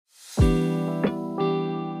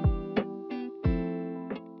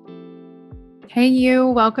Hey, you.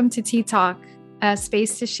 Welcome to Tea Talk, a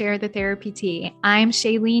space to share the therapy tea. I'm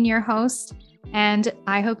Shailene, your host, and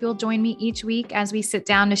I hope you'll join me each week as we sit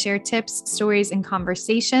down to share tips, stories, and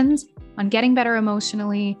conversations on getting better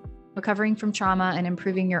emotionally, recovering from trauma, and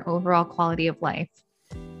improving your overall quality of life.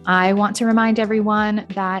 I want to remind everyone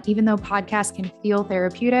that even though podcasts can feel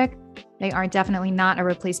therapeutic, they are definitely not a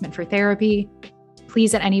replacement for therapy.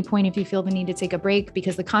 Please, at any point, if you feel the need to take a break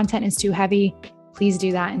because the content is too heavy, please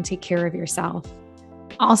do that and take care of yourself.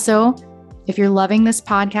 Also, if you're loving this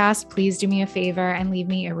podcast, please do me a favor and leave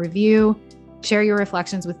me a review, share your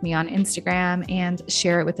reflections with me on Instagram, and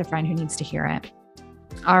share it with a friend who needs to hear it.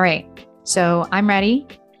 All right, so I'm ready,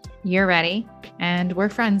 you're ready, and we're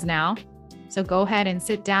friends now. So go ahead and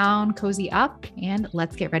sit down, cozy up, and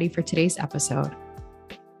let's get ready for today's episode.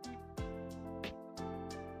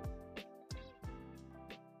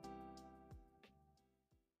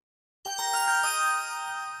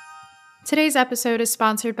 Today's episode is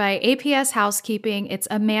sponsored by APS Housekeeping. It's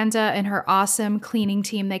Amanda and her awesome cleaning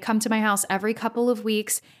team. They come to my house every couple of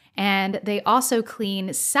weeks, and they also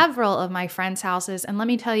clean several of my friends' houses. And let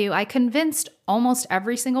me tell you, I convinced almost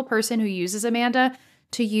every single person who uses Amanda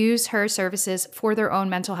to use her services for their own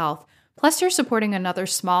mental health. Plus, you're supporting another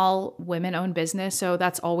small women-owned business, so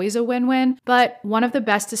that's always a win-win. But one of the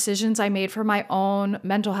best decisions I made for my own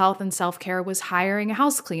mental health and self-care was hiring a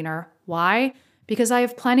house cleaner. Why? Because I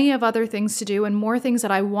have plenty of other things to do and more things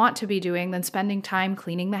that I want to be doing than spending time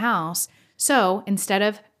cleaning the house. So instead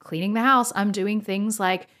of cleaning the house, I'm doing things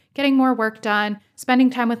like getting more work done, spending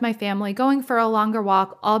time with my family, going for a longer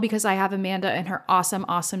walk, all because I have Amanda and her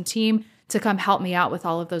awesome team to come help me out with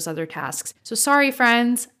all of those other tasks. So sorry,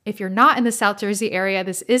 friends, if you're not in the South Jersey area,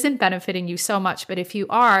 this isn't benefiting you so much, but if you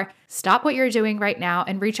are, stop what you're doing right now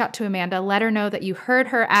and reach out to Amanda. Let her know that you heard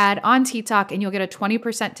her ad on Tea Talk and you'll get a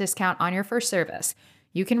 20% discount on your first service.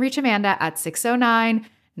 You can reach Amanda at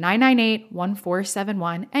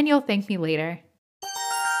 609-998-1471 and you'll thank me later.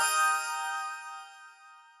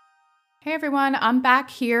 Hey everyone, I'm back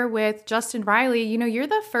here with Justin Riley. You know, you're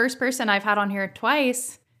the first person I've had on here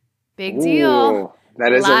twice. Big deal.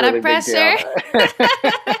 That is a lot of pressure.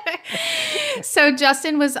 So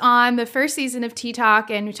Justin was on the first season of Tea Talk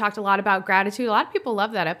and we talked a lot about gratitude. A lot of people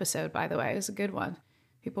loved that episode, by the way. It was a good one.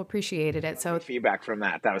 People appreciated it. So feedback from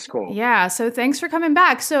that was cool. Yeah. So thanks for coming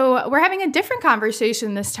back. So we're having a different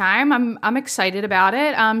conversation this time. I'm excited about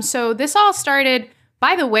it. So this all started,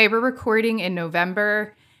 by the way, we're recording in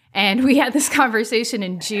November and we had this conversation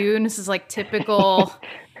in June. This is like typical.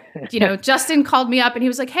 You know, Justin called me up and he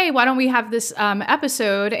was like, hey, why don't we have this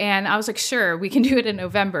episode? And I was like, sure, we can do it in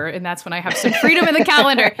November. And that's when I have some freedom in the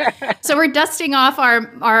calendar. So we're dusting off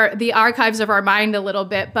the archives of our mind a little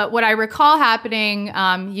bit. But what I recall happening,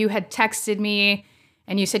 you had texted me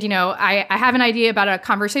and you said, you know, I have an idea about a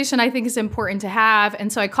conversation I think is important to have.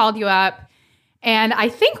 And so I called you up. And I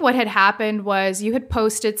think what had happened was you had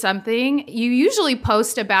posted something. You usually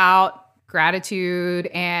post about gratitude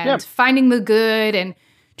and finding the good and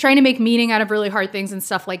trying to make meaning out of really hard things and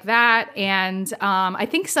stuff like that. And I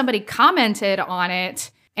think somebody commented on it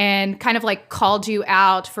and kind of like called you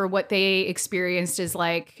out for what they experienced as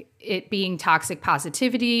like it being toxic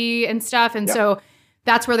positivity and stuff. And so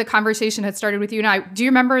that's where the conversation had started with you. Now, do you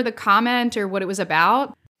remember the comment or what it was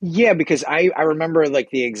about? Yeah, because I remember like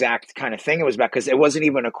the exact kind of thing it was about, because it wasn't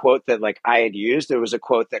even a quote that like I had used. It was a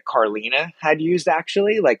quote that Carlina had used,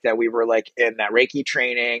 actually, like that we were like in that Reiki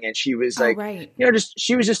training and she was like, you know,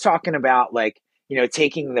 she was just talking about like, you know,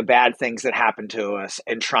 taking the bad things that happen to us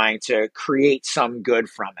and trying to create some good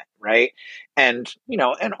from it. Right. And, you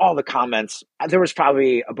know, and all the comments, there was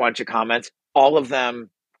probably a bunch of comments, all of them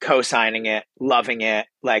co-signing it, loving it.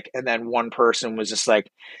 Like, and then one person was just like,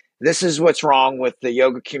 this is what's wrong with the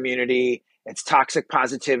yoga community. It's toxic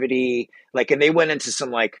positivity. Like, and they went into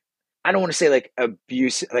some like, I don't want to say like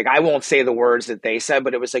abuse. Like, I won't say the words that they said,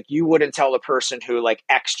 but it was like, you wouldn't tell a person who like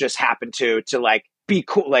X just happened to like be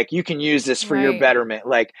cool. Like, you can use this for your betterment.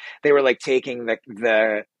 Like, they were like taking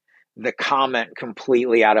the comment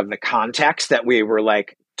completely out of the context that we were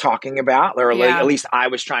like talking about, or like, at least I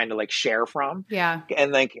was trying to like share from. Yeah.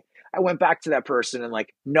 And like, I went back to that person and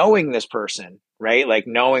like knowing this person, right? Like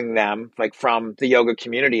knowing them like from the yoga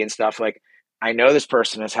community and stuff, like I know this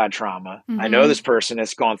person has had trauma. I know this person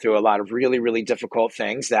has gone through a lot of really, really difficult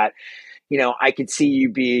things that, you know, I could see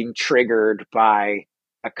you being triggered by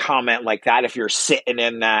a comment like that if you're sitting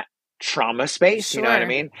in that trauma space, you know what I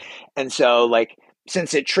mean? And so like,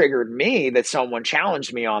 since it triggered me that someone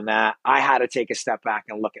challenged me on that, I had to take a step back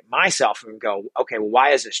and look at myself and go, okay, well,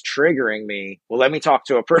 why is this triggering me? Well, let me talk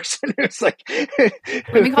to a person who's like,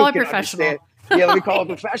 let me call a professional. Yeah, let me call a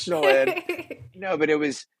professional in. No, but it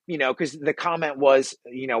was, because the comment was,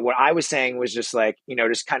 what I was saying was just like,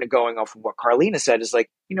 just kind of going off of what Carlina said is like,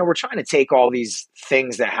 we're trying to take all these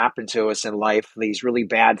things that happen to us in life, these really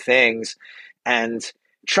bad things, and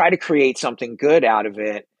try to create something good out of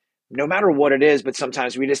it, no matter what it is. But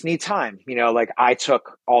sometimes we just need time. Like I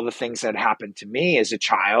took all the things that happened to me as a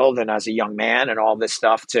child and as a young man and all this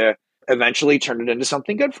stuff to eventually turn it into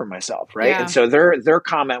something good for myself. Right. Yeah. And so their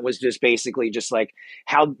comment was just basically just like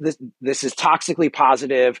how this is toxically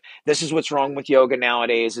positive. This is what's wrong with yoga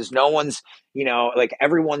nowadays is no one's, like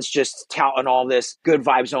everyone's just touting all this good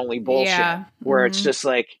vibes only bullshit where it's just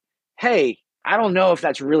like, hey, I don't know if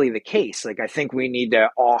that's really the case. Like, I think we need to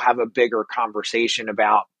all have a bigger conversation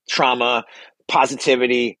about trauma,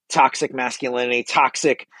 positivity, toxic masculinity,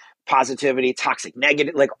 toxic positivity, toxic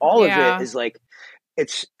negative, like all of it is like,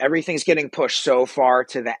 everything's getting pushed so far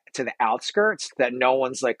to the outskirts that no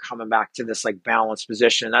one's like coming back to this like balanced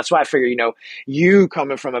position. And that's why I figure, you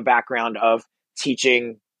coming from a background of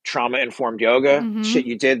teaching trauma-informed yoga, shit,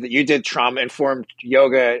 you did trauma-informed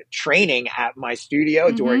yoga training at my studio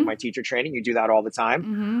during my teacher training. You do that all the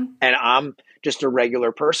time. And I'm just a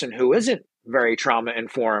regular person who isn't very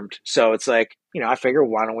trauma-informed. So it's like, I figure,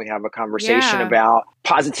 why don't we have a conversation about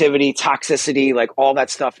positivity, toxicity, like all that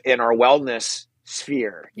stuff in our wellness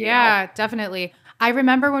sphere. Yeah, definitely. I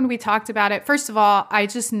remember when we talked about it, first of all, I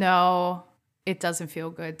just know it doesn't feel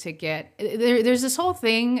good to get, there's this whole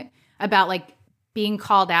thing about like being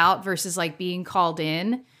called out versus like being called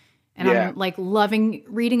in. And I'm like loving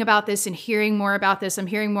reading about this and hearing more about this. I'm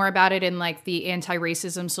hearing more about it in like the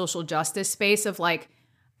anti-racism, social justice space of like,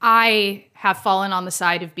 I have fallen on the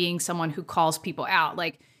side of being someone who calls people out.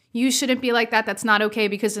 Like, you shouldn't be like that. That's not okay.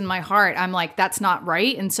 Because in my heart, I'm like, that's not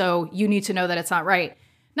right. And so you need to know that it's not right.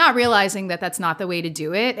 Not realizing that that's not the way to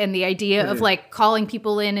do it. And the idea of like calling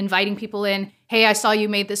people in, inviting people in, hey, I saw you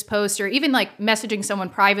made this post, or even like messaging someone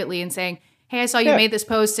privately and saying, hey, I saw you made this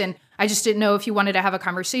post and I just didn't know if you wanted to have a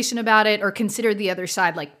conversation about it or consider the other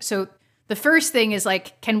side. Like, so the first thing is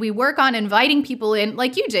like, can we work on inviting people in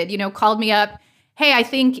like you did, called me up. Hey,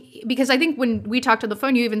 because I think when we talked on the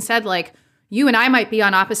phone, you even said like, you and I might be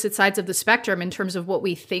on opposite sides of the spectrum in terms of what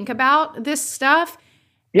we think about this stuff.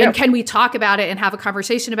 Yeah. And can we talk about it and have a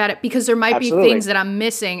conversation about it? Because there might be things that I'm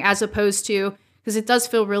missing, as opposed to, because it does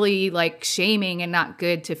feel really like shaming and not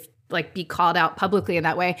good to like be called out publicly in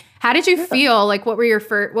that way. How did you feel? Like, what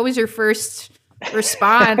was your first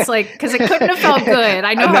response? Like, because it couldn't have felt good.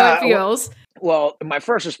 I know how it feels. Well, my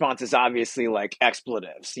first response is obviously like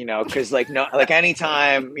expletives, because like, no, like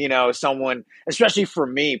anytime, someone, especially for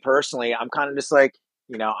me personally, I'm kind of just like,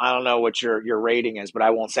 I don't know what your rating is, but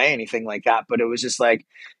I won't say anything like that. But it was just like,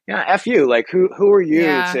 F you, like, who are you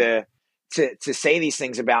to say these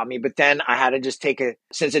things about me? But then I had to just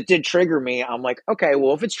since it did trigger me, I'm like, okay,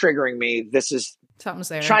 well, if it's triggering me, this is something's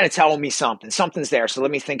there, trying to tell me something's there. So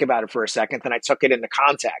let me think about it for a second. Then I took it into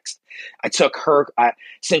context. I took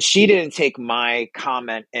since she didn't take my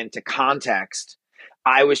comment into context,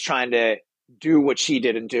 I was trying to do what she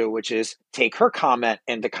didn't do, which is take her comment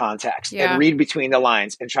into context and read between the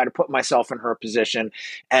lines and try to put myself in her position.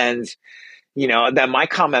 And, then my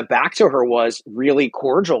comment back to her was really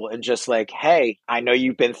cordial and just like, hey, I know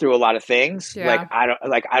you've been through a lot of things. Yeah.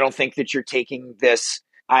 I don't think that you're taking this.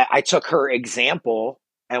 I took her example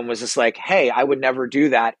and was just like, hey, I would never do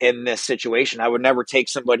that in this situation. I would never take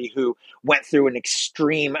somebody who went through an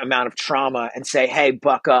extreme amount of trauma and say, hey,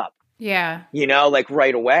 buck up. Yeah. Like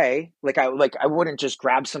right away. I wouldn't just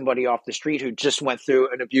grab somebody off the street who just went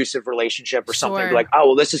through an abusive relationship or something. Be like, oh,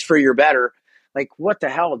 well, this is for your better. Like, what the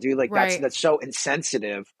hell, dude? Like, that's so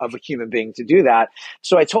insensitive of a human being to do that.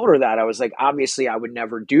 So I told her that. I was like, obviously, I would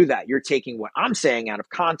never do that. You're taking what I'm saying out of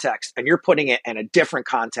context and you're putting it in a different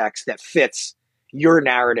context that fits your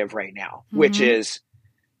narrative right now, which is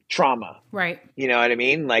trauma. Right. You know what I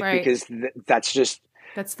mean? Like, because that's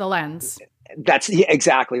the lens.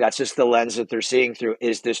 Exactly. That's just the lens that they're seeing through,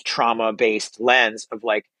 is this trauma-based lens of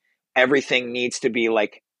like, everything needs to be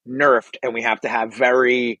like nerfed and we have to have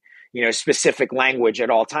very, specific language at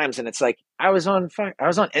all times. And it's like, I was on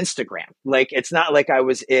Instagram. Like, it's not like I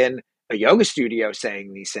was in a yoga studio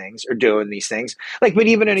saying these things or doing these things. Like, but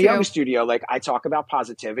even in a yoga studio, like I talk about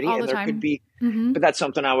positivity all and there could be, but that's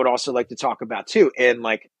something I would also like to talk about too, in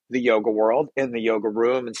like the yoga world, in the yoga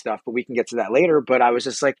room and stuff, but we can get to that later. But I was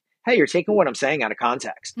just like, hey, you're taking what I'm saying out of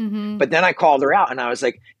context. But then I called her out and I was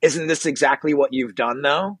like, isn't this exactly what you've done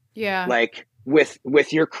though? Yeah. Like with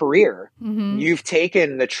your career, you've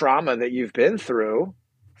taken the trauma that you've been through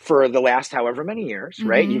for the last however many years,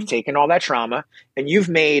 right? You've taken all that trauma and you've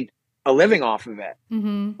made a living off of it,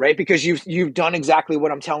 Mm-hmm. right? Because you've done exactly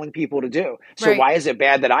what I'm telling people to do. So Right. why is it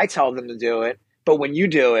bad that I tell them to do it, but when you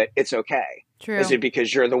do it, it's okay? True. Is it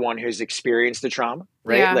because you're the one who's experienced the trauma,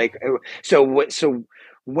 right? Yeah. Like, so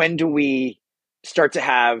when do we start to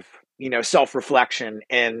have, self-reflection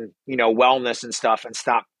and, wellness and stuff, and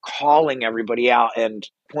stop calling everybody out and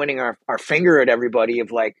pointing our finger at everybody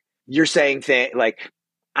of like, you're saying things like,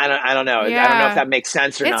 I don't know. Yeah. I don't know if that makes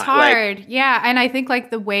sense or not. It's hard. Yeah. And I think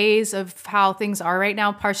like the ways of how things are right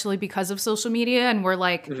now, partially because of social media, and we're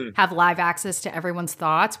like, have live access to everyone's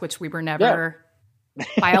thoughts, which we were never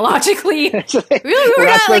biologically, we're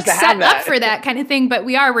not like set up for that kind of thing, but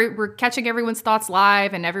we're catching everyone's thoughts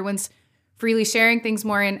live, and everyone's freely sharing things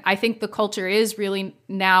more. And I think the culture is really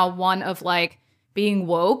now one of like being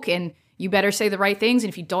woke, and you better say the right things. And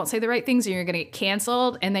if you don't say the right things, then you're going to get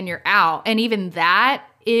canceled, and then you're out. And even that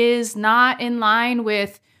is not in line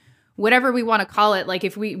with whatever we want to call it. Like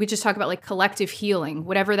if we just talk about like collective healing,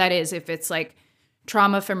 whatever that is, if it's like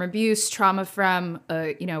trauma from abuse, trauma from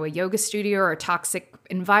a yoga studio or a toxic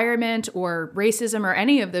environment, or racism, or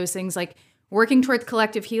any of those things, like working towards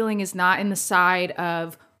collective healing is not in the side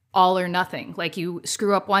of all or nothing. Like you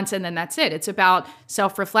screw up once and then that's it. It's about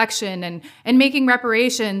self-reflection and making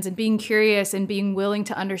reparations and being curious and being willing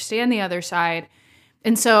to understand the other side.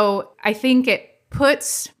 And so I think it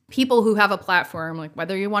puts people who have a platform, like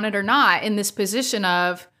whether you want it or not, in this position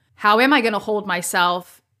of how am I going to hold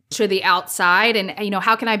myself to the outside? And,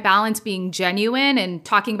 how can I balance being genuine and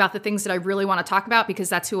talking about the things that I really want to talk about because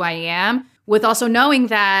that's who I am, with also knowing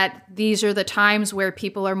that these are the times where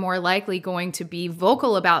people are more likely going to be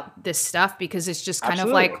vocal about this stuff because it's just kind of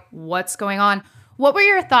like what's going on. What were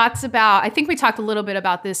your thoughts about, I think we talked a little bit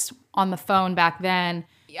about this on the phone back then.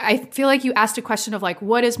 I feel like you asked a question of like,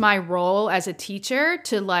 what is my role as a teacher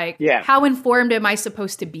to like, how informed am I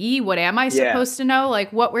supposed to be? What am I supposed to know?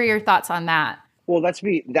 Like, what were your thoughts on that? Well,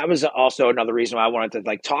 that was also another reason why I wanted to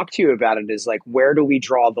like talk to you about it, is like, where do we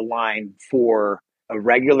draw the line for a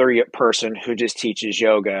regular person who just teaches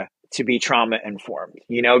yoga to be trauma informed,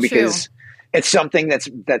 because it's something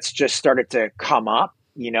that's just started to come up,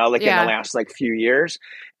 like in the last like few years.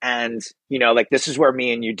 And, like this is where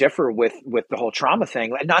me and you differ with the whole trauma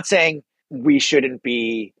thing. I'm not saying we shouldn't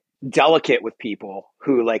be delicate with people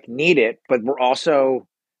who like need it, but we're also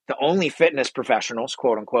the only fitness professionals,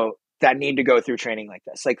 quote unquote, that need to go through training like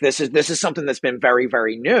this. Like this is something that's been very,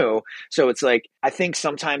 very new. So it's like, I think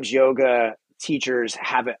sometimes yoga teachers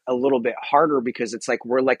have it a little bit harder because it's like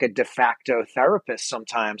we're like a de facto therapist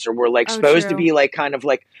sometimes, or we're like supposed to be like kind of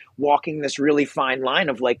like walking this really fine line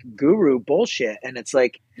of like guru bullshit. And it's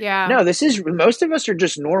like, no, most of us are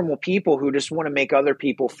just normal people who just want to make other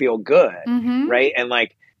people feel good. Right. And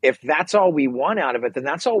like, if that's all we want out of it, then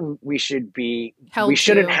that's all we should be. We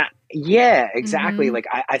shouldn't have. Yeah, exactly. Like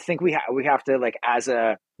I think we have to, like, as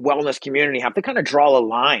a wellness community, have to kind of draw a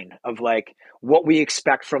line of like what we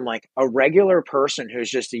expect from like a regular person who's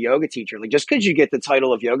just a yoga teacher. Like just because you get the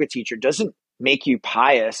title of yoga teacher doesn't make you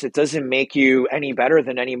pious. It doesn't make you any better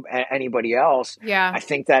than anybody else. Yeah. I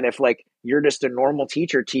think that if like you're just a normal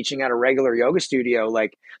teacher teaching at a regular yoga studio,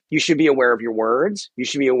 like you should be aware of your words. You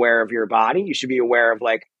should be aware of your body. You should be aware of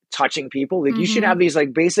like touching people. Like you should have these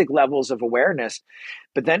like basic levels of awareness.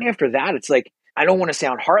 But then after that, it's like, I don't want to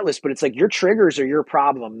sound heartless, but it's like your triggers are your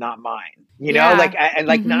problem, not mine. You know, like, and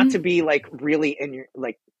like not to be like really in your,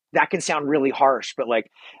 like that can sound really harsh, but like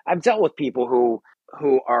I've dealt with people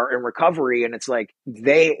who are in recovery, and it's like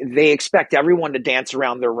they expect everyone to dance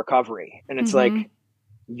around their recovery. And it's like,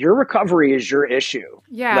 your recovery is your issue.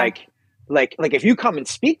 Yeah. Like if you come and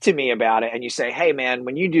speak to me about it and you say, hey man,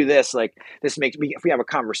 when you do this, like this makes me, if we have a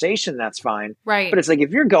conversation, that's fine. Right. But it's like,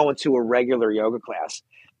 if you're going to a regular yoga class,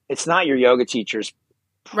 it's not your yoga teacher's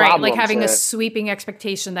problem. Right. Like having a sweeping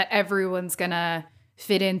expectation that everyone's going to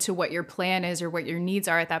fit into what your plan is or what your needs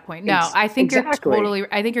are at that point. No, I think you're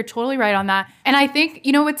totally right on that. And I think,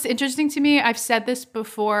 you know, what's interesting to me, I've said this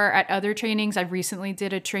before at other trainings. I recently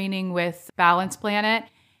did a training with Balance Planet.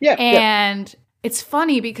 Yeah. And it's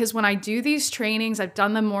funny because when I do these trainings, I've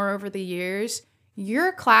done them more over the years.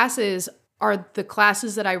 Your classes are the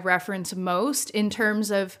classes that I reference most in terms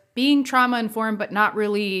of being trauma informed, but not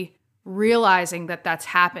really realizing that that's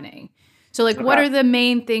happening. So like, what are the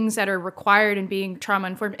main things that are required in being trauma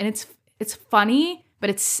informed? And it's funny, but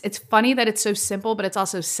it's funny that it's so simple, but it's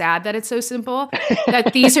also sad that it's so simple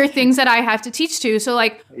that these are things that I have to teach to. So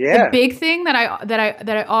like the big thing that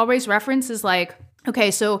I always reference is like, okay,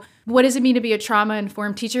 so what does it mean to be a trauma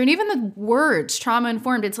informed teacher? And even the words trauma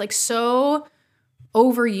informed, it's like so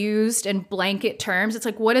overused and blanket terms. It's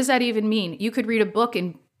like, what does that even mean? You could read a book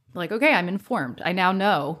and like, okay, I'm informed. I now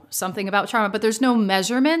know something about trauma, but there's no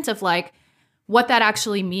measurement of like what that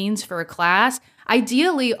actually means for a class.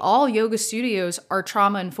 Ideally, all yoga studios are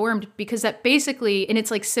trauma informed because that basically, in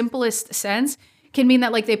its like simplest sense, can mean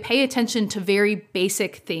that like they pay attention to very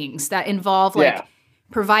basic things that involve like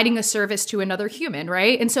providing a service to another human,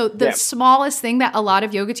 right? And so the smallest thing that a lot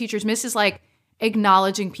of yoga teachers miss is like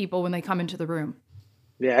acknowledging people when they come into the room.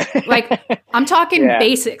 Yeah. Like I'm talking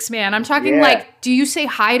basics, man. I'm talking like, do you say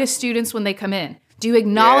hi to students when they come in? Do you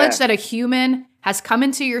acknowledge that a human has come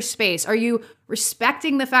into your space? Are you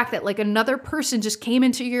respecting the fact that like another person just came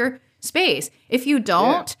into your space? If you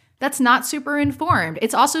don't, that's not super informed.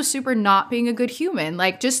 It's also super not being a good human.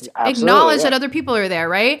 Like just acknowledge that other people are there,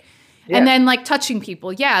 right? Yeah. And then like touching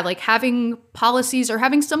people. Yeah. Like having policies or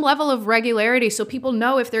having some level of regularity so people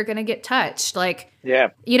know if they're going to get touched. Like,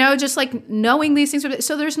 you know, just like knowing these things.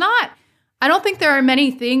 So there's not, I don't think there are many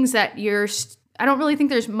things that I don't really think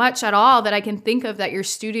there's much at all that I can think of that your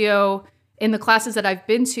studio in the classes that I've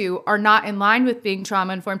been to are not in line with being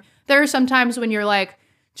trauma informed. There are some times when you're like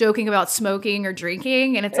joking about smoking or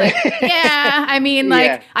drinking and it's like, yeah, I mean,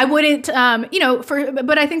 like I wouldn't, you know,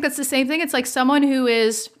 but I think that's the same thing. It's like someone who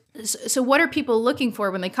is, so what are people looking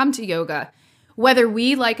for when they come to yoga? Whether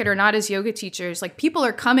we like it or not as yoga teachers, like people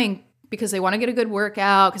are coming because they want to get a good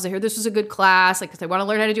workout, because they heard this was a good class, like because they want to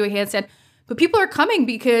learn how to do a handstand. But people are coming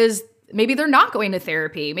because maybe they're not going to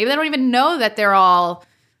therapy. Maybe they don't even know that they're all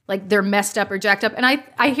like they're messed up or jacked up. And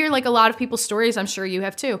I hear like a lot of people's stories. I'm sure you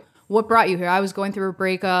have too. What brought you here? I was going through a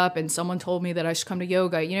breakup and someone told me that I should come to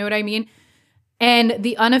yoga. You know what I mean? And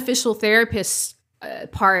the unofficial therapist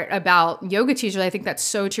part about yoga teachers, I think that's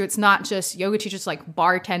so true. It's not just yoga teachers, like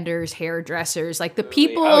bartenders, hairdressers, like the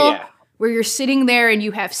people where you're sitting there and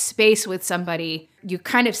you have space with somebody. You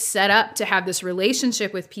kind of set up to have this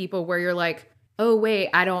relationship with people where you're like, oh, wait,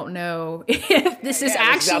 I don't know if this is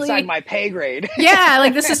actually this is outside my pay grade. Yeah,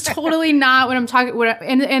 like this is totally not what I'm talking about.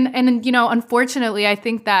 And you know, unfortunately, I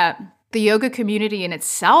think that the yoga community in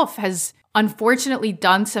itself has unfortunately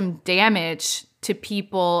done some damage to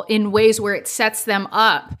people in ways where it sets them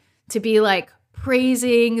up to be like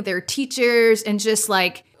praising their teachers and just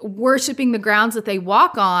like worshiping the grounds that they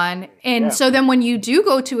walk on. And so then when you do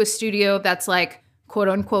go to a studio that's like, quote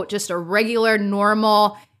unquote, just a regular,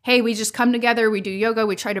 normal, hey, we just come together, we do yoga,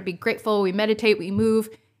 we try to be grateful, we meditate, we move,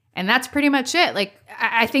 and that's pretty much it. Like,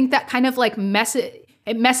 I think that kind of like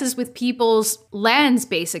messes with people's lens,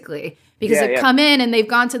 basically, because they come in and they've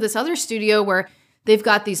gone to this other studio where they've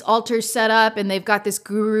got these altars set up and they've got this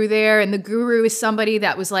guru there, and the guru is somebody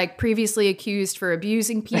that was like previously accused for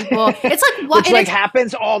abusing people. It's like what which like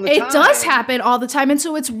happens all the time. It does happen all the time. And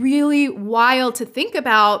so it's really wild to think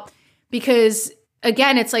about because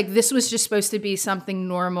again, it's like this was just supposed to be something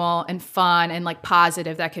normal and fun and like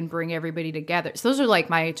positive that can bring everybody together. So those are like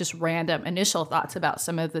my just random initial thoughts about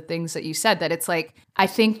some of the things that you said, that it's like, I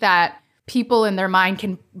think that people in their mind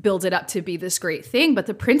can build it up to be this great thing, but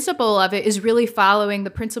the principle of it is really following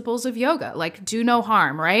the principles of yoga, like do no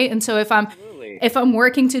harm, right? And so if I'm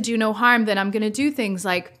working to do no harm, then I'm going to do things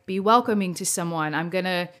like be welcoming to someone. I'm going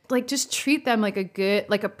to like just treat them like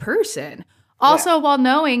a person. Also, while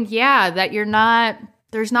knowing, that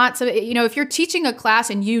there's not, so, you know, if you're teaching a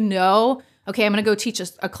class and you know, okay, I'm going to go teach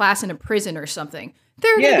a class in a prison or something,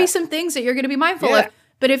 there are going to be some things that you're going to be mindful of.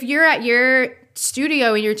 But if you're at your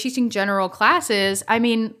studio and you're teaching general classes, I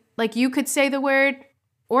mean, like you could say the word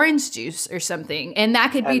orange juice or something, and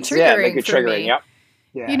that could be triggering for me.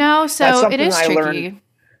 Yep. You know, so it is tricky.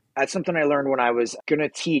 That's something I learned when I was going to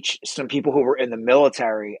teach some people who were in the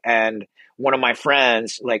military, and one of my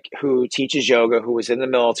friends, like who teaches yoga, who was in the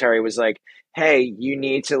military, was like, hey, you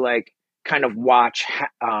need to like kind of watch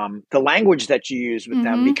the language that you use with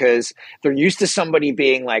them, because they're used to somebody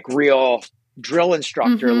being like real drill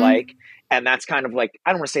instructor, like, and that's kind of like,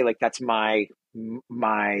 I don't want to say like that's my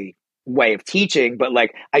way of teaching, but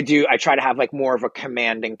like I try to have like more of a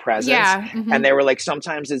commanding presence. And they were like,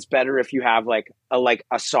 sometimes it's better if you have like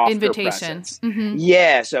a softer invitation presence.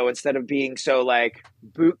 Yeah. So instead of being so like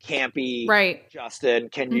boot campy, right, Justin,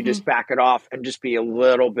 can you just back it off and just be a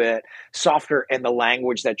little bit softer in the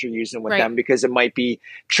language that you're using with them, because it might be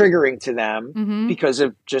triggering to them because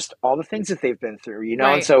of just all the things that they've been through, you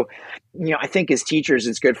know? And so, you know, I think as teachers,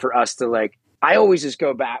 it's good for us to like, I always just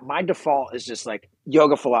go back. My default is just like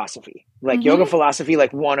yoga philosophy, like yoga philosophy,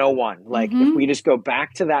 like 101. Like if we just go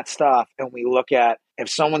back to that stuff and we look at, if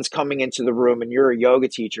someone's coming into the room and you're a yoga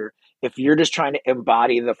teacher, if you're just trying to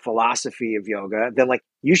embody the philosophy of yoga, then like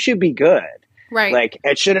you should be good. Right. Like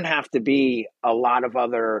it shouldn't have to be a lot of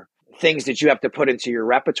other things that you have to put into your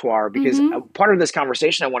repertoire, because part of this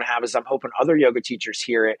conversation I want to have is I'm hoping other yoga teachers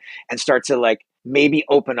hear it and start to like maybe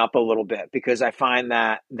open up a little bit, because I find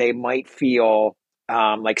that they might feel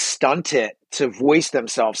like stunted to voice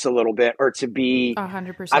themselves a little bit, or to be,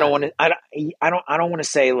 hundred I don't percent. want to, I don't want to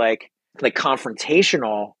say like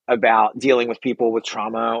confrontational about dealing with people with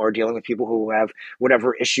trauma, or dealing with people who have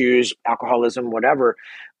whatever issues, alcoholism, whatever.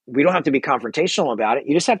 We don't have to be confrontational about it.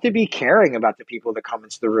 You just have to be caring about the people that come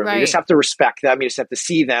into the room. You just Right. have to respect them. You just have to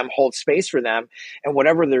see them, hold space for them and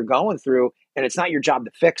whatever they're going through. And it's not your job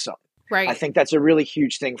to fix them. I Right. think that's a really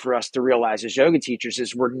huge thing for us to realize as yoga teachers,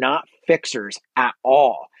 is we're not fixers at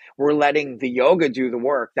all. We're letting the yoga do the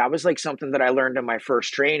work. That was like something that I learned in my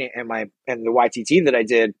first training, and the YTT that I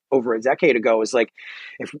did over a decade ago, was like,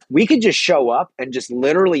 if we could just show up and just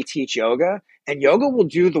literally teach yoga, and yoga will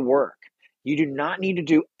do the work. You do not need to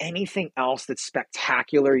do anything else that's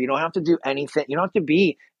spectacular. You don't have to do anything. You don't have to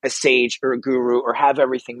be a sage or a guru or have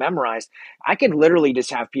everything memorized. I could literally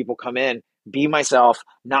just have people come in, be myself,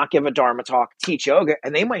 not give a Dharma talk, teach yoga,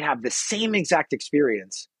 and they might have the same exact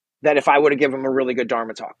experience that if I would have given them a really good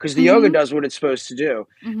Dharma talk, because the yoga Mm-hmm. does what it's supposed to do.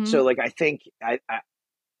 Mm-hmm. So like, I think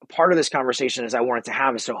part of this conversation is I wanted to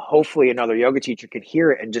have is so hopefully another yoga teacher could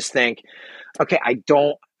hear it and just think, okay, I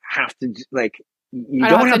don't have to like, you I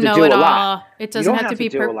don't don't have have to to know do it a lot. all. It You doesn't don't have to have to be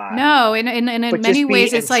do a lot, no. And in but many just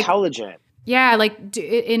ways, be it's like, intelligent. yeah, like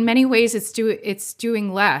in many ways, it's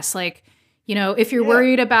doing less. Like, you know, if you're Yeah.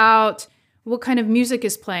 worried about what kind of music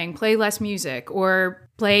is playing, play less music, or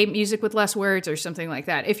play music with less words or something like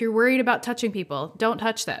that. If you're worried about touching people, don't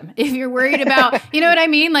touch them. If you're worried about, you know what I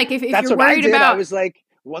mean? Like if That's you're what I worried did. I about, was like,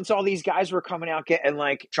 once all these guys were coming out getting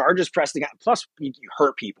like charges pressed against, plus you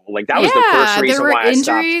hurt people. Like that was the first yeah, there reason were why I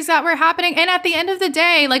stopped. injuries that were happening. And at the end of the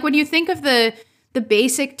day, like when you think of the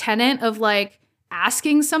basic tenet of like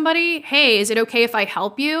asking somebody, hey, is it okay if I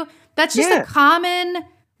help you? That's just a Yeah. common,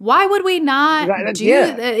 why would we not do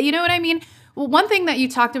Yeah. that? You know what I mean? Well, one thing that you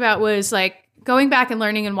talked about was like going back and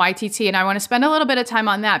learning in YTT. And I want to spend a little bit of time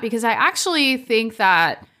on that because I actually think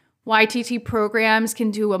that YTT programs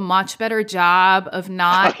can do a much better job of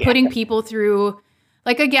not Oh, yeah. putting people through,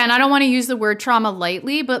 like, again, I don't want to use the word trauma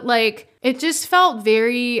lightly, but like it just felt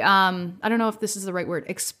very, I don't know if this is the right word,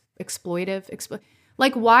 exploitive.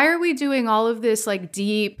 Like, why are we doing all of this like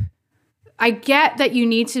deep? I get that you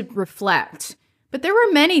need to reflect, but there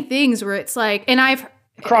were many things where it's like, and I've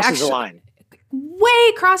Crosses the line.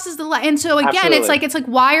 way crosses the line. And so again, Absolutely. it's like,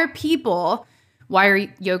 why are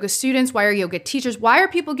yoga students, why are yoga teachers, why are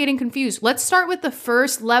people getting confused? Let's start with the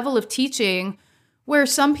first level of teaching where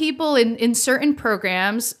some people in certain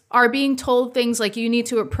programs are being told things like you need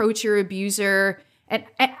to approach your abuser. And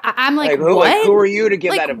I'm like, what? Like, who are you to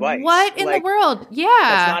give Like, that advice? what in the Like, world? that's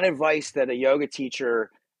Yeah. not advice that a yoga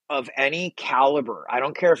teacher of any caliber, I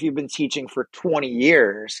don't care if you've been teaching for 20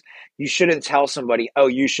 years, you shouldn't tell somebody, oh,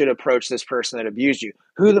 you should approach this person that abused you.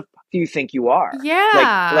 Who the fuck do you think you are?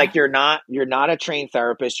 Yeah. Like you're not a trained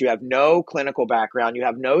therapist. You have no clinical background. You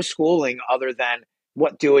have no schooling other than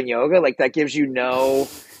what, doing yoga. Like that gives you no,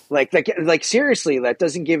 like seriously, that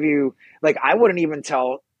doesn't give you, like, I wouldn't even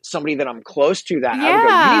tell somebody that I'm close to that. I would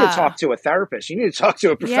go, you need to talk to a therapist. You need to talk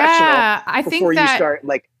to a professional Yeah, I before think you that start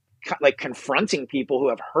like confronting people who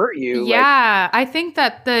have hurt you. yeah, I think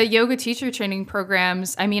that the yoga teacher training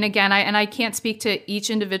programs, I mean, again, I can't speak to each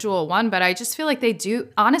individual one, but I just feel like they do,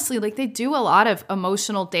 honestly, like they do a lot of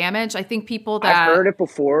emotional damage. I think people that I've heard it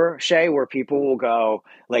before, Shay, where people will go,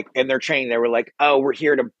 like, in their training, they were like, oh, we're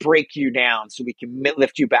here to break you down so we can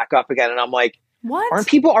lift you back up again. And I'm like, what? aren't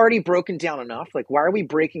people already broken down enough? Like, why are we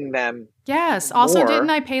breaking them? Yes. Also, more? didn't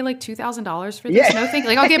I pay like $2,000 for this? Yeah. No thank.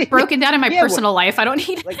 Like I'll get broken down in my Yeah, personal life. I don't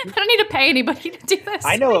need like- I don't need to pay anybody to do this.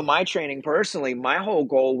 I know in my training personally, my whole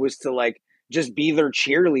goal was to like just be their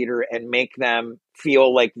cheerleader and make them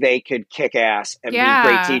feel like they could kick ass and be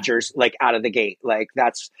great teachers, like out of the gate. Like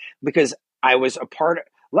that's because I was a part of,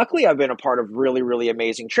 luckily I've been a part of really, really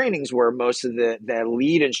amazing trainings where most of the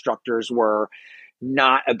lead instructors were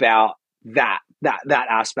not about that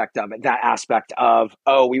aspect of it, that aspect of,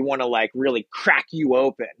 oh, we want to like really crack you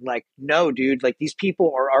open. Like, no, dude, like these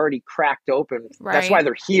people are already cracked open. Right. That's why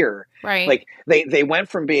they're here. Right. Like they went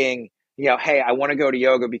from being, you know, hey, I want to go to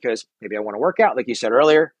yoga because maybe I want to work out, like you said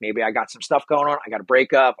earlier. Maybe I got some stuff going on. I got a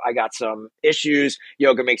breakup. I got some issues.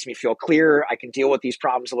 Yoga makes me feel clearer. I can deal with these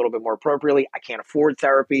problems a little bit more appropriately. I can't afford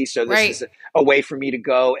therapy, so this is a way for me to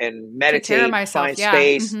go and meditate, find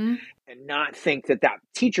space, and not think that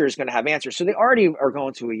teacher is going to have answers. So they already are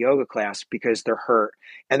going to a yoga class because they're hurt.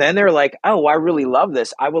 And then they're like, oh, I really love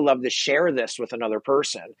this. I would love to share this with another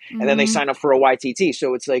person. And then they sign up for a YTT.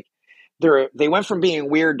 So it's like, they went from being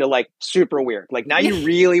weird to like super weird. Like now you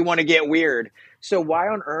really want to get weird. So why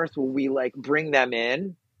on earth will we like bring them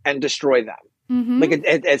in and destroy them? Mm-hmm.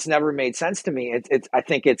 It's never made sense to me. I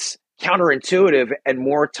think it's counterintuitive, and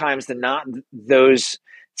more times than not, those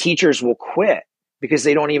teachers will quit because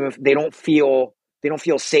they don't feel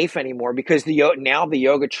safe anymore because now the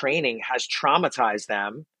yoga training has traumatized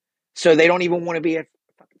them, so they don't even want to be a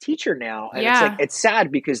teacher now. And it's like, Yeah. it's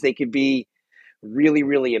sad because they could be really,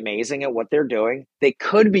 really amazing at what they're doing. They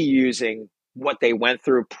could be using what they went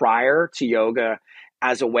through prior to yoga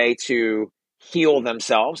as a way to heal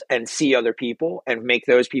themselves and see other people and make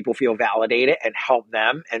those people feel validated and help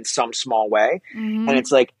them in some small way. And Mm-hmm.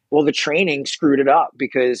 it's like, well, the training screwed it up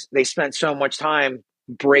because they spent so much time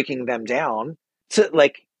breaking them down to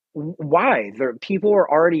like, why? The people are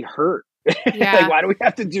already hurt. Like, Yeah. why do we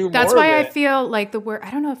have to do That's more of why I it? feel like the word,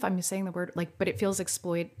 I don't know if I'm saying the word like, but it feels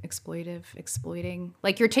exploitive, exploiting.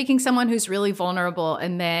 Like you're taking someone who's really vulnerable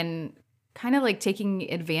and then kind of like taking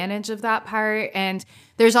advantage of that part. And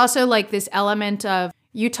there's also like this element of,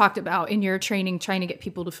 you talked about in your training, trying to get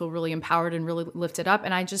people to feel really empowered and really lifted up.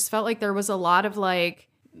 And I just felt like there was a lot of like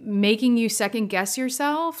making you second guess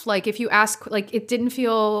yourself. Like if you ask, like it didn't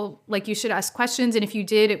feel like you should ask questions. And if you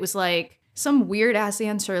did, it was like some weird ass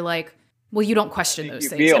answer, like, well, you don't question those You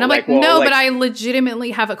things. And feel I'm like, like, well, no, but like, I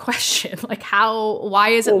legitimately have a question. Like why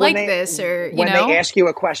is it well, like this? Or, when they ask you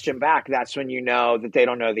a question back, that's when you know that they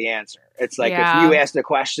don't know the answer. It's like if you Yeah. ask the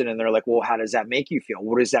question and they're like, "Well, how does that make you feel?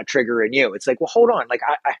 What does that trigger in you?" It's like, "Well, hold on. Like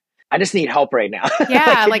I just need help right now. Like, Yeah,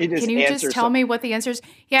 can you like can just you just answer tell some?" me what the answer is?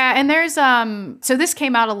 Yeah, and there's so this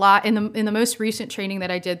came out a lot in the most recent training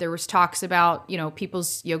that I did. There was talks about,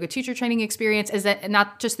 people's yoga teacher training experience, is that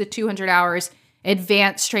not just the 200 hours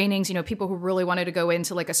advanced trainings, people who really wanted to go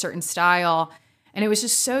into like a certain style. And it was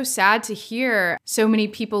just so sad to hear so many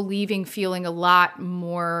people leaving feeling a lot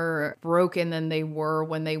more broken than they were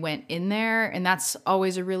when they went in there. And that's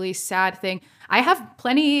always a really sad thing. I have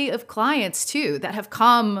plenty of clients too that have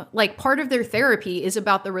come, like part of their therapy is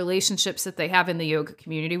about the relationships that they have in the yoga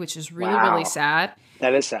community, which is really, really Wow, sad.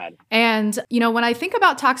 that is sad. And, when I think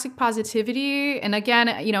about toxic positivity, and again,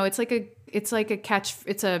 it's like a catch,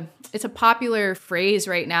 it's a popular phrase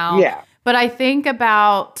right now, Yeah, but I think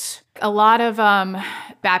about a lot of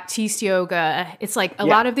Baptiste yoga. It's like a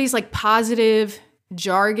yeah, lot of these like positive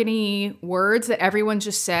jargony words that everyone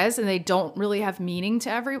just says and they don't really have meaning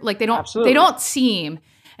to like they absolutely. don't seem.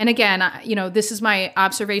 And again, this is my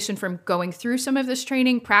observation from going through some of this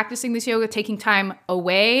training, practicing this yoga, taking time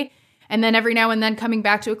away, and then every now and then coming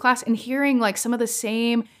back to a class and hearing like some of the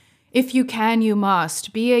same, if you can, you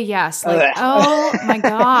must, be a yes. Like, oh my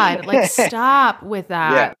God, like stop with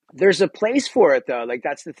Yeah, that. there's a place for it though. Like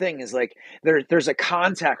that's the thing is like there's a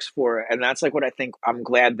context for it, and that's like what I think. I'm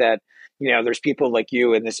glad that there's people like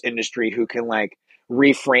you in this industry who can like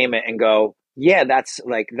reframe it and go, yeah, that's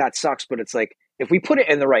like that sucks, but it's like if we put it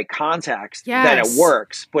in the right context, then it Yes.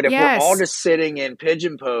 works. But if we're all Yes. just sitting in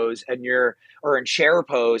pigeon pose or in chair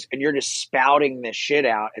pose and you're just spouting this shit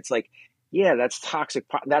out, it's like, yeah, that's toxic.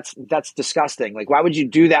 That's disgusting. Like, why would you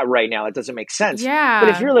do that right now? It doesn't make sense. But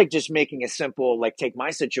if Yeah. you're like just making a simple, like, take my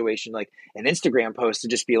situation, like an Instagram post to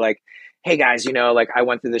just be like, hey guys, like I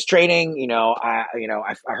went through this training, I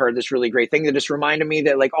heard this really great thing that just reminded me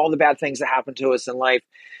that like all the bad things that happen to us in life,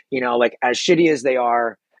 like as shitty as they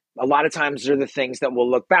are, a lot of times they're the things that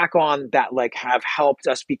we'll look back on that like have helped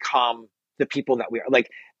us become the people that we are. Like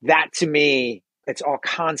that to me, it's all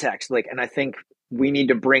context. Like, and I think we need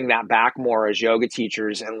to bring that back more as yoga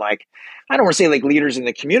teachers and like, I don't want to say like leaders in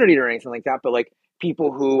the community or anything like that, but like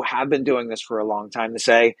people who have been doing this for a long time to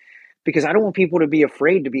say, because I don't want people to be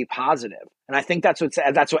afraid to be positive. And I think that's what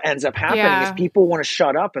ends up happening is Yeah. people want to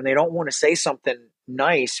shut up and they don't want to say something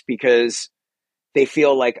nice because they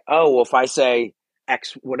feel like, oh, well, if I say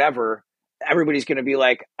X whatever, everybody's going to be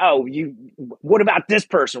like, oh, what about this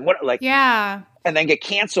person? What like, Yeah. and then get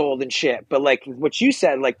canceled and shit. But like what you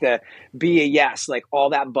said, like the be a yes, like all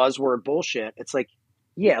that buzzword bullshit. It's like,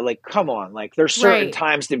 yeah, like come on, like there's certain Right.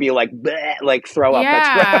 times to be like, bleh, like throw up. That's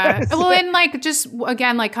Yeah. gross. Well, and like just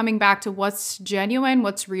again, like coming back to what's genuine,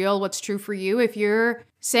 what's real, what's true for you. If you're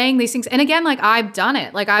saying these things, and again, like I've done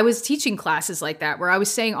it, like I was teaching classes like that where I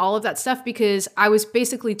was saying all of that stuff because I was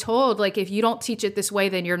basically told, like, if you don't teach it this way,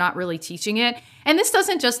 then you're not really teaching it. And this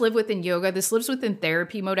doesn't just live within yoga, this lives within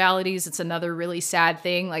therapy modalities. It's another really sad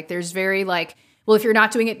thing. Like, there's very like, well, if you're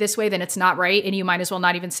not doing it this way, then it's not right. And you might as well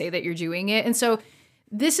not even say that you're doing it. And so,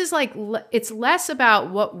 this is like, it's less about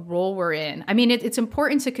what role we're in. I mean, it's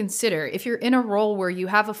important to consider if you're in a role where you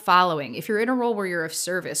have a following, if you're in a role where you're of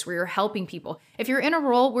service, where you're helping people, if you're in a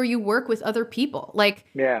role where you work with other people, like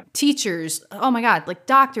Yeah. teachers, oh my God, like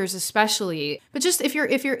doctors especially. But just if you're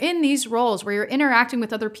in these roles where you're interacting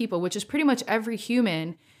with other people, which is pretty much every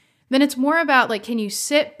human, then it's more about like, can you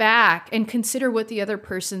sit back and consider what the other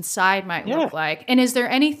person's side might Yeah. look like? And is there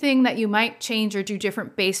anything that you might change or do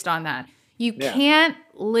different based on that? You can't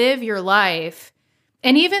live your life.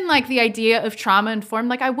 And even like the idea of trauma informed,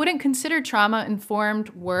 like I wouldn't consider trauma informed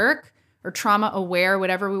work or trauma aware,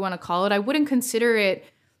 whatever we want to call it. I wouldn't consider it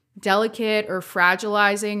delicate or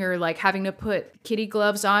fragilizing or like having to put kitty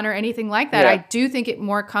gloves on or anything like that. Yeah. I do think it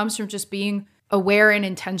more comes from just being aware and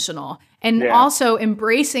intentional, and also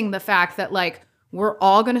embracing the fact that like we're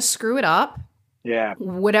all going to screw it up. Yeah.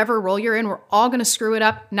 Whatever role you're in, we're all going to screw it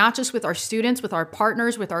up, not just with our students, with our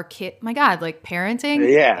partners, with our kid. My God, like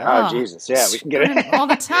parenting. Yeah. Oh, Jesus. Yeah. We can get it all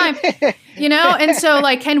the time, you know? And so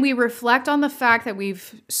like, can we reflect on the fact that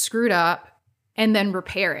we've screwed up and then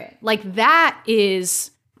repair it? Like that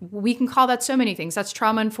is, we can call that so many things. That's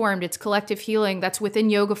trauma informed. It's collective healing. That's within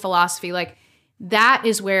yoga philosophy. Like that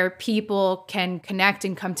is where people can connect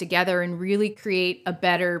and come together and really create a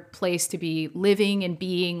better place to be living and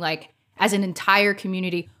being, like as an entire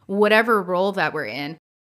community, whatever role that we're in.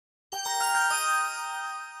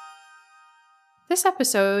 This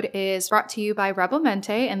episode is brought to you by Rebel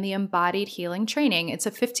Mente and the Embodied Healing Training. It's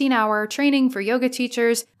a 15-hour training for yoga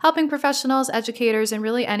teachers, helping professionals, educators, and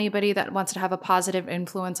really anybody that wants to have a positive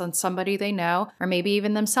influence on somebody they know, or maybe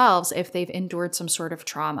even themselves if they've endured some sort of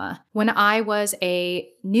trauma. When I was a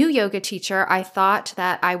new yoga teacher, I thought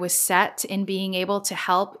that I was set in being able to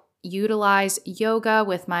help utilize yoga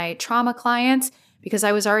with my trauma clients because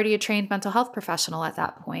I was already a trained mental health professional at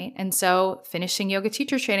that point. And so finishing yoga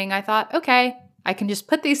teacher training, I thought, okay, I can just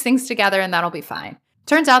put these things together and that'll be fine.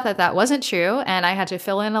 Turns out that that wasn't true, and I had to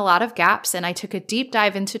fill in a lot of gaps, and I took a deep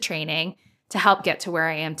dive into training to help get to where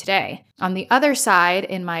I am today. On the other side,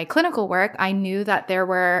 in my clinical work, I knew that there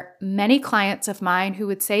were many clients of mine who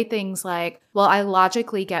would say things like, well, I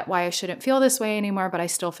logically get why I shouldn't feel this way anymore, but I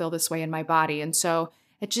still feel this way in my body. And so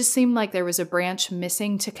it just seemed like there was a branch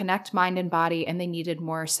missing to connect mind and body, and they needed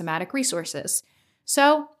more somatic resources.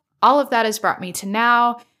 So all of that has brought me to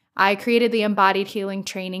now. I created the Embodied Healing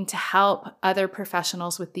Training to help other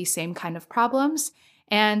professionals with these same kind of problems.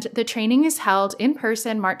 And the training is held in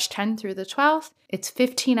person March 10th through the 12th. It's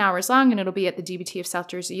 15 hours long, and it'll be at the DBT of South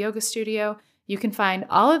Jersey Yoga Studio. You can find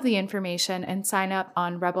all of the information and sign up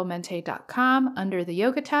on rebelmente.com under the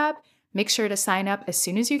yoga tab. Make sure to sign up as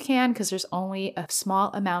soon as you can because there's only a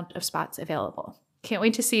small amount of spots available. Can't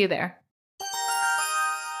wait to see you there.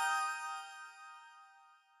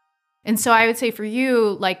 And so I would say for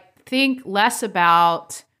you, like, think less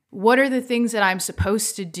about what are the things that I'm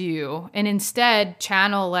supposed to do, and instead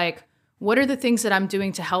channel, like, what are the things that I'm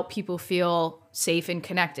doing to help people feel safe and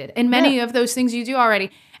connected? And many of those things you do already.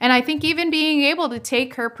 And I think even being able to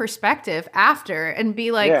take her perspective after and be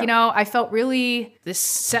like, you know, I felt really, this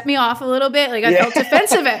set me off a little bit. Like I felt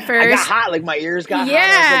defensive at first. I got hot, like my ears got hot.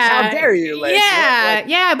 I was like, how dare you? Like,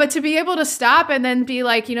 yeah. But to be able to stop and then be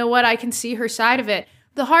like, you know what, I can see her side of it.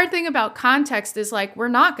 The hard thing about context is like,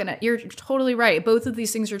 you're totally right. Both of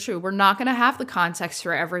these things are true. We're not going to have the context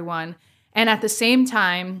for everyone. And at the same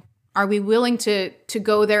time, are we willing to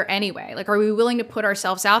go there anyway? Like, are we willing to put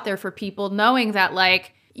ourselves out there for people knowing that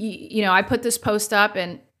like, you know, I put this post up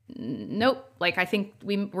and nope, like I think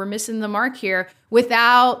we're missing the mark here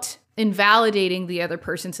without invalidating the other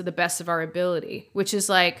person to the best of our ability, which is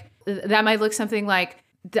like, that might look something like,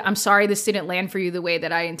 I'm sorry this didn't land for you the way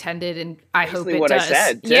that I intended, and I hope it what does. I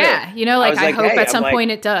said, too. Yeah, you know, like I hope at some like,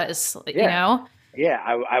 point it does. You know. Yeah,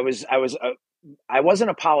 I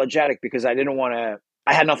wasn't apologetic because I didn't want to.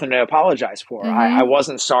 I had nothing to apologize for. Mm-hmm. I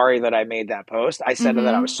wasn't sorry that I made that post. I said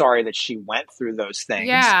that I was sorry that she went through those things.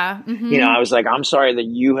 Yeah, you know, I was like, I'm sorry that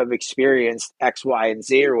you have experienced X, Y, and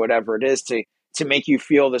Z or whatever it is to make you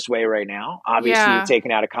feel this way right now. Obviously, you're taken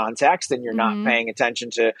out of context and you're not paying attention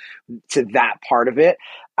to that part of it.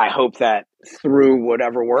 I hope that through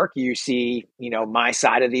whatever work you see, you know, my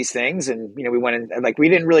side of these things. And, you know, we went in, like, we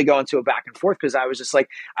didn't really go into a back and forth because I was just like,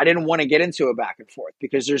 I didn't want to get into a back and forth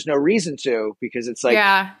because there's no reason to, because it's like,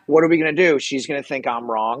 what are we going to do? She's going to think I'm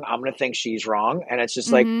wrong. I'm going to think she's wrong. And it's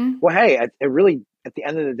just like, well, hey, it really, at the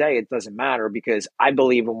end of the day, it doesn't matter because I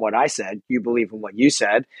believe in what I said. You believe in what you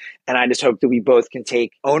said. And I just hope that we both can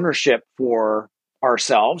take ownership for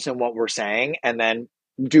ourselves and what we're saying and then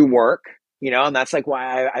do work. You know, and that's like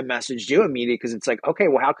why I messaged you immediately because it's like, okay,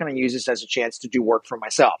 well, how can I use this as a chance to do work for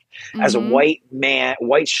myself? As a white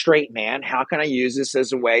straight man, how can I use this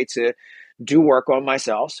as a way to do work on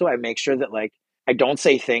myself? So I make sure that like, I don't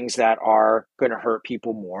say things that are going to hurt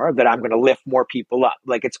people more, that I'm going to lift more people up.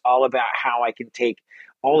 Like it's all about how I can take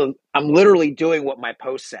I'm literally doing what my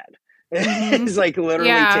post said. It's like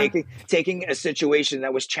literally taking a situation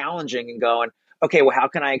that was challenging and going, okay, well, how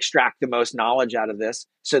can I extract the most knowledge out of this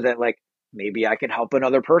so that like maybe I can help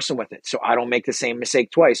another person with it so I don't make the same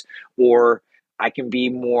mistake twice, or I can be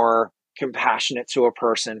more compassionate to a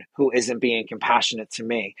person who isn't being compassionate to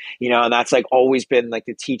me, and that's like always been like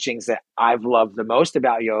the teachings that I've loved the most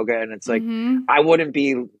about yoga. And it's like, Mm-hmm. I wouldn't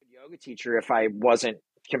be a yoga teacher if I wasn't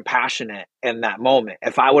compassionate in that moment.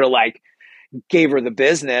 If I would have like gave her the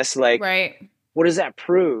business, like, Right. what does that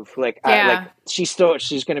prove? Like, Yeah. she's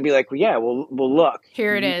going to be like, well, yeah, well, look,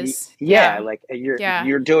 Here it is. yeah, Yeah. like Yeah.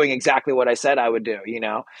 you're doing exactly what I said I would do.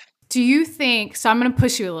 Do you think, so I'm going to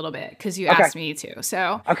push you a little bit because you Okay. asked me to.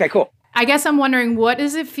 So Okay, cool. I guess I'm wondering, what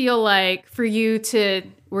does it feel like for you to,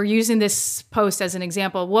 we're using this post as an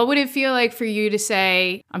example. What would it feel like for you to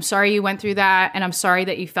say, I'm sorry you went through that, and I'm sorry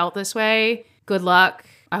that you felt this way. Good luck.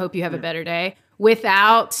 I hope you have a better day,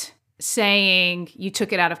 without saying you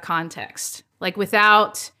took it out of context, like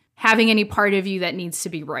without having any part of you that needs to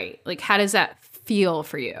be right? Like, how does that feel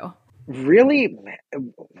for you? Really,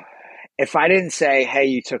 if I didn't say, hey,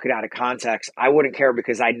 you took it out of context, I wouldn't care,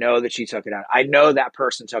 because I know that she took it out. I know that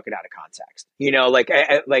person took it out of context.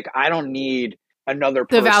 Like I don't need another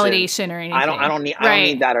The person. validation or anything. I don't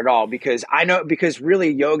need that at all, because I know, because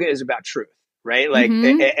really yoga is about truth, right? Like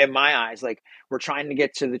in my eyes, like we're trying to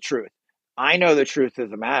get to the truth. I know the truth of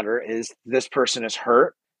the matter is this person is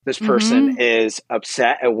hurt. This person is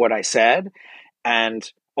upset at what I said. And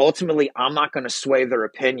ultimately, I'm not going to sway their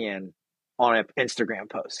opinion on an Instagram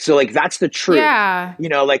post. So like, that's the truth. Yeah.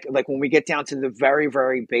 Like when we get down to the very,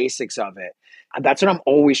 very basics of it, that's what I'm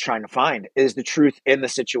always trying to find, is the truth in the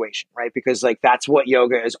situation, right? Because like, that's what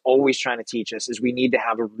yoga is always trying to teach us, is we need to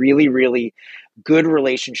have a really, really good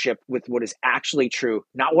relationship with what is actually true,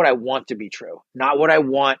 not what I want to be true, not what I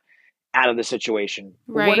want out of the situation.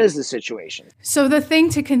 Right. What is the situation? So the thing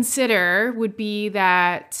to consider would be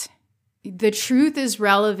that the truth is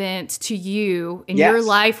relevant to you in your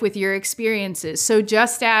life with your experiences. So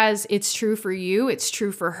just as it's true for you, it's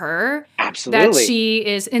true for her. Absolutely. That she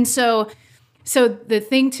is. And so the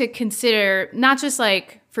thing to consider, not just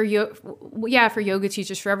like for yoga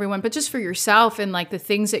teachers, for everyone, but just for yourself and like the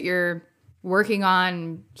things that you're working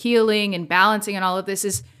on, healing and balancing and all of this,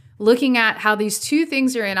 is looking at how these two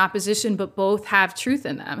things are in opposition, but both have truth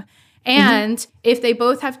in them. And if they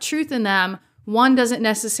both have truth in them, one doesn't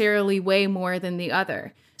necessarily weigh more than the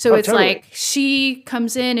other. So it's totally. Like she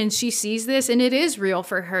comes in and she sees this, and it is real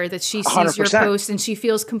for her that she sees 100%. Your post, and she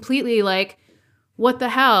feels completely like, what the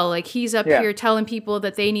hell? Like, he's up here telling people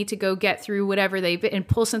that they need to go get through whatever they've and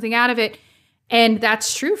pull something out of it. And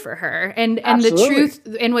that's true for her. And the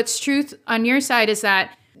truth, and what's truth on your side is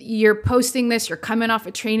that you're posting this, you're coming off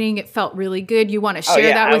a training, it felt really good. You want to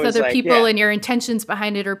share that with other people, and your intentions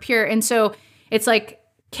behind it are pure. And so it's like,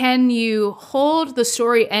 can you hold the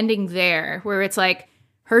story ending there, where it's like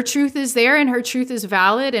her truth is there and her truth is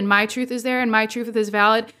valid, and my truth is there and my truth is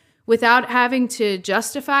valid, without having to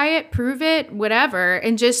justify it, prove it, whatever,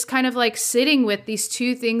 and just kind of like sitting with these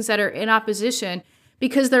two things that are in opposition?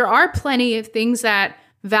 Because there are plenty of things that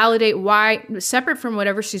validate why, separate from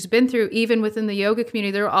whatever she's been through, even within the yoga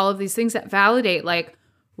community, there are all of these things that validate like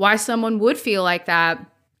why someone would feel like that.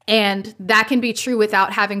 And that can be true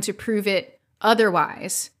without having to prove it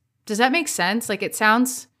otherwise. Does that make sense? Like it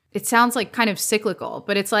sounds like kind of cyclical,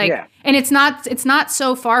 but it's like, and it's not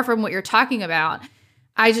so far from what you're talking about.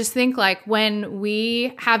 I just think like when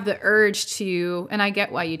we have the urge to, and I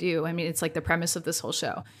get why you do, I mean, it's like the premise of this whole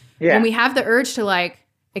show. When we have the urge to like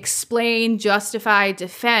explain, justify,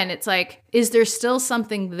 defend, it's like, is there still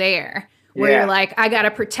something there where you're like, I got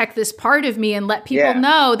to protect this part of me and let people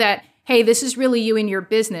know that, hey, this is really you and your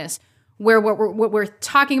business. Where what we're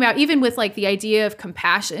talking about, even with like the idea of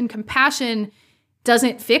compassion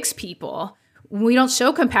doesn't fix people. We don't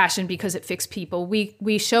show compassion because it fixes people.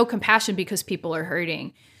 We show compassion because people are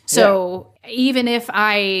hurting. So even if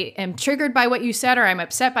I am triggered by what you said, or I'm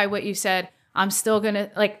upset by what you said, I'm still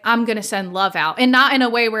I'm gonna send love out, and not in a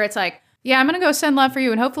way where it's like, yeah, I'm gonna go send love for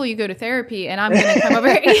you, and hopefully you go to therapy, and I'm gonna come over.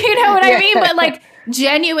 You know what I mean? But like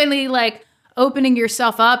genuinely, like opening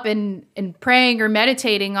yourself up and praying or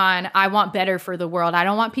meditating on, I want better for the world. I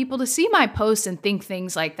don't want people to see my posts and think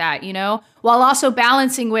things like that, while also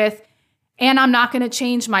balancing with, and I'm not going to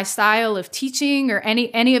change my style of teaching or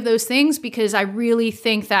any of those things, because I really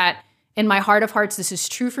think that in my heart of hearts, this is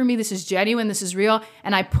true for me. This is genuine. This is real.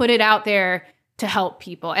 And I put it out there to help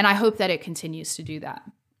people. And I hope that it continues to do that.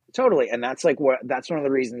 Totally. And that's that's one of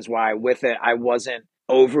the reasons why with it, I wasn't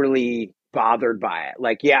overly bothered by it.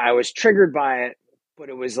 Like, I was triggered by it, but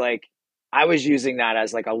it was like, I was using that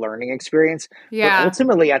as like a learning experience. Yeah. But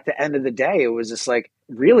ultimately at the end of the day, it was just like,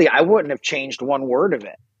 really, I wouldn't have changed one word of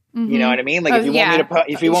it. You know Mm-hmm. what I mean? Like Oh, if you want me to yeah.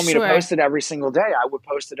 if you want me to Sure. post it every single day, I would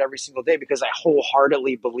post it every single day because I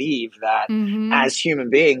wholeheartedly believe that Mm-hmm. as human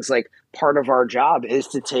beings, like part of our job is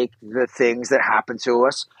to take the things that happen to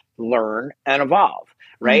us, learn and evolve,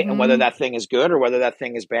 right? And whether Mm-hmm. that thing is good or whether that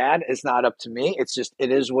thing is bad is not up to me. It's just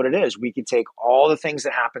it is what it is. We could take all the things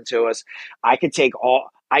that happen to us. I did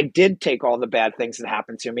take all the bad things that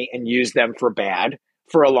happened to me and use them for bad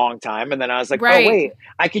for a long time. And then I was like, oh, Right. wait,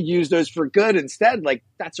 I could use those for good instead. Like,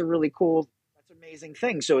 that's a really cool, that's an amazing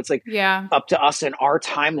thing. So it's like Yeah. up to us in our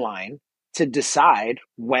timeline to decide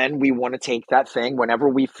when we want to take that thing, whenever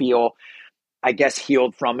we feel, I guess,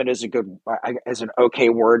 healed from it is a good, as an okay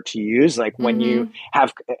word to use. Like when you Mm-hmm.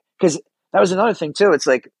 have, because that was another thing too. It's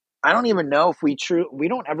like, I don't even know if we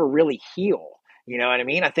don't ever really heal. You know what I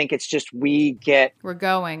mean? I think it's just We're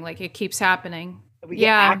going. Like it keeps happening. we get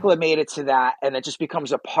Yeah. acclimated to that and it just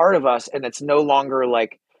becomes a part of us and it's no longer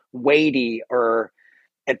like weighty or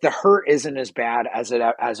the hurt isn't as bad as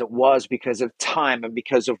it was because of time and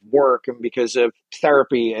because of work and because of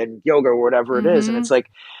therapy and yoga or whatever it is. And Mm-hmm. it's like,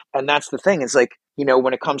 and that's the thing. It's like, you know,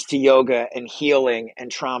 when it comes to yoga and healing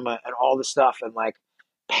and trauma and all the stuff and like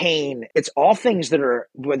pain, it's all things that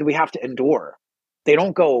we have to endure. They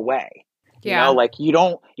don't go away. You know, Yeah. like you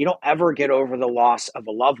don't ever get over the loss of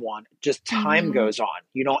a loved one. Just time Mm-hmm. goes on.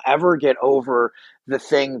 You don't ever get over the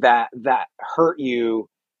thing that hurt you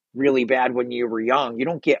really bad when you were young. You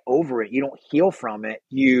don't get over it. You don't heal from it.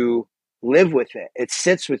 You live with it. It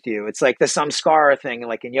sits with you. It's like the samskara thing,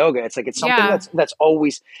 like in yoga. It's like it's something Yeah. that's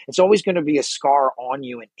always it's always going to be a scar on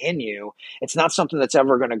you and in you. It's not something that's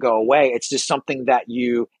ever going to go away. It's just something that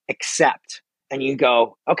you accept and you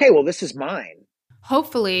go, okay, well, this is mine.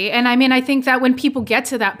 Hopefully. And I mean, I think that when people get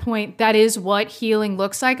to that point, that is what healing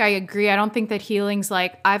looks like. I agree. I don't think that healing's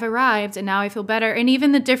like, I've arrived and now I feel better. And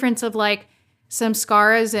even the difference of like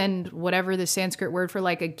samskaras and whatever the Sanskrit word for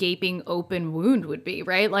like a gaping open wound would be,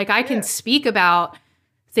 right? Like I can Yeah. speak about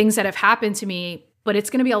things that have happened to me, but it's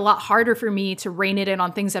going to be a lot harder for me to rein it in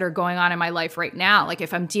on things that are going on in my life right now. Like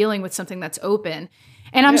if I'm dealing with something that's open.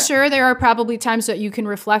 And I'm Yeah. sure there are probably times that you can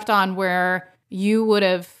reflect on where you would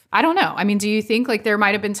have, I don't know. I mean, do you think like there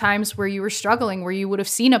might have been times where you were struggling, where you would have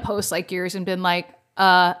seen a post like yours and been like,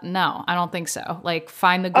 no, I don't think so. Like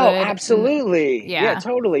find the Oh, good. absolutely. Yeah, Yeah.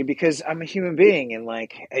 totally. Because I'm a human being and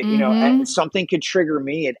like, Mm-hmm. something could trigger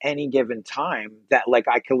me at any given time that like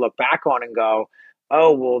I could look back on and go,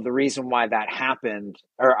 oh, well, the reason why that happened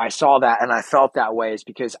or I saw that and I felt that way is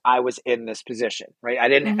because I was in this position, right? I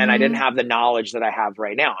didn't Mm-hmm. have the knowledge that I have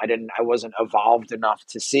right now. I wasn't evolved enough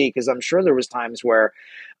to see because I'm sure there was times where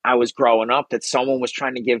I was growing up that someone was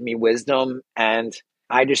trying to give me wisdom and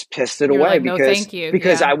I just pissed it You're away like, no, thank you.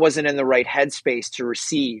 because Yeah. I wasn't in the right headspace to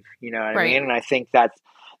receive, you know what I mean? Right. And I think that's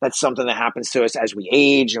something that happens to us as we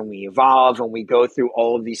age and we evolve and we go through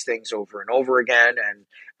all of these things over and over again. And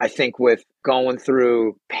I think with going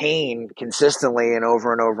through pain consistently and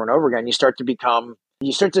over and over again, you start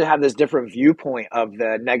to have this different viewpoint of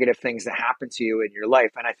the negative things that happen to you in your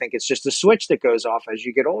life. And I think it's just a switch that goes off as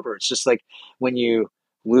you get older. It's just like when you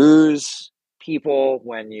lose people,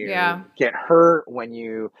 when you Yeah. get hurt, when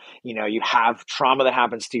you have trauma that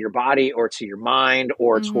happens to your body or to your mind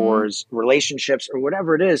or Mm-hmm. towards relationships or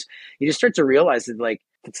whatever it is, you just start to realize that like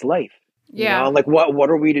it's life, Yeah. and like what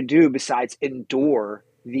are we to do besides endure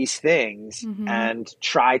these things Mm-hmm. and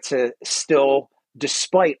try to still,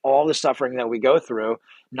 despite all the suffering that we go through,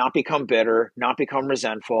 not become bitter, not become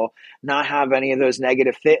resentful, not have any of those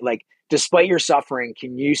negative things. Like, despite your suffering,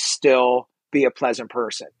 can you still be a pleasant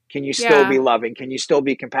person? Can you still be Yeah. loving? Can you still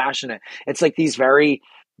be compassionate? It's like these very,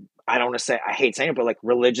 I don't want to say, I hate saying it, but like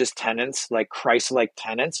religious tenets, like Christ like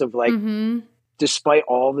tenets of like, Mm-hmm. despite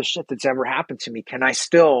all the shit that's ever happened to me, can I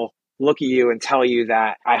still look at you and tell you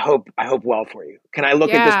that I hope well for you? Can I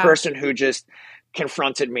look at this Yeah. person who just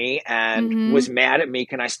confronted me and was Mm-hmm. mad at me?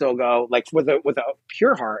 Can I still go like with a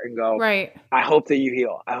pure heart and go, Right. I hope that you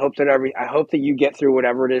heal. I hope that you get through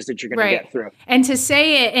whatever it is that you're going to Right. get through. And to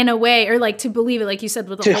say it in a way, or like to believe it, like you said,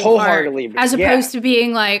 with a To whole heart, wholeheartedly, as yeah, opposed to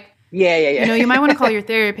being like, yeah, yeah, you might yeah, want to call your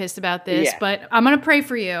therapist about this, yeah. but I'm going to pray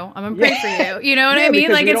for you. I'm going to pray for Yeah. you. You know what I Yeah, mean?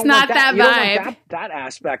 because Like we it's don't want not that. that You don't want vibe. that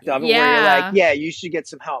aspect of it where you're like, Yeah. yeah, you should get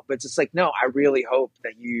some help. But it's just like, no, I really hope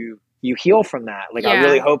that you heal from that. Like I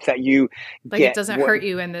really Yeah. hope that you Like it get doesn't what, hurt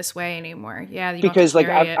you in this way anymore. Yeah. You don't have to because like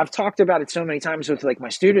carry I've it. talked about it so many times with like my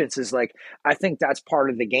students is like I think that's part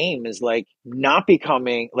of the game is like not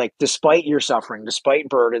becoming like despite your suffering, despite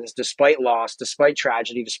burdens, despite loss, despite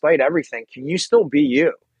tragedy, despite everything, can you still be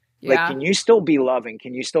you? Like, Yeah. can you still be loving?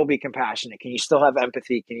 Can you still be compassionate? Can you still have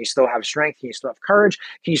empathy? Can you still have strength? Can you still have courage?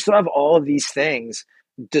 Can you still have all of these things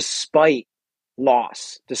despite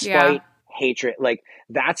loss, Yeah. despite hatred. Like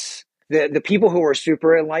that's the people who are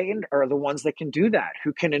super enlightened are the ones that can do that,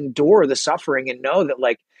 who can endure the suffering and know that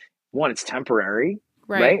like, one, it's temporary,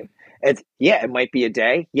 right? Right. It might be a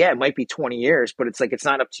day. Yeah, it might be 20 years, but it's like, it's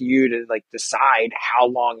not up to you to like decide how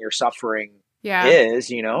long your suffering Yeah. is,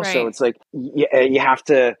 you know? So Right. it's like, you have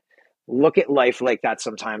to look at life like that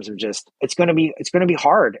sometimes, of just, it's going to be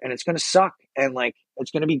hard, and it's going to suck, and like,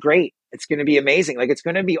 it's going to be great. It's going to be amazing. Like, it's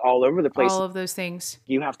going to be all over the place. All of those things.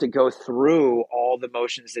 You have to go through all the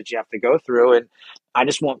motions that you have to go through. And I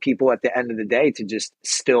just want people at the end of the day to just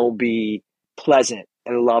still be pleasant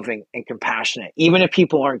and loving and compassionate, even if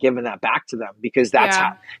people aren't giving that back to them, because that's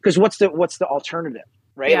Yeah. because what's the alternative,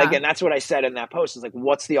 right? Yeah. Like, and that's what I said in that post, is like,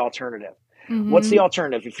 what's the alternative? Mhm. What's the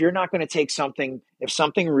alternative? If you're not going to take something, if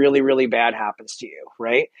something really, really bad happens to you,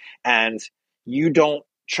 right? And you don't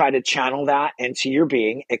try to channel that into your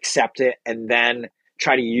being, accept it, and then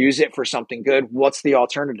try to use it for something good, what's the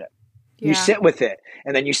alternative? You Yeah. sit with it,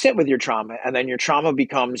 and then you sit with your trauma, and then your trauma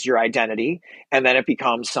becomes your identity, and then it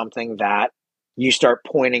becomes something that you start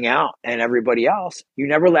pointing out, and everybody else. You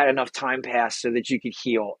never let enough time pass so that you could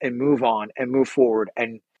heal and move on and move forward.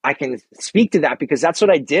 And I can speak to that because that's what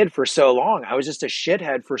I did for so long. I was just a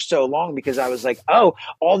shithead for so long because I was like, oh,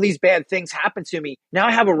 all these bad things happen to me. Now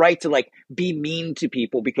I have a right to like be mean to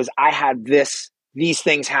people because I had these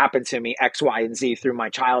things happen to me, X, Y, and Z through my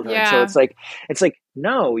childhood. Yeah. So it's like,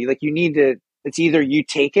 no, like you need to, it's either you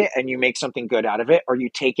take it and you make something good out of it, or you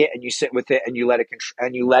take it and you sit with it and you let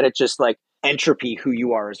it just like entropy who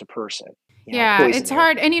you are as a person. Yeah, it's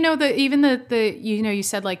hard. And even the you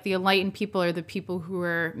said like the enlightened people are the people who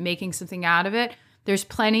are making something out of it. There's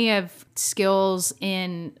plenty of skills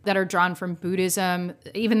that are drawn from Buddhism,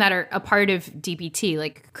 even that are a part of DBT.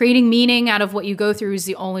 Like creating meaning out of what you go through is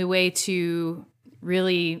the only way to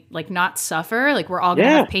really like not suffer. Like we're all going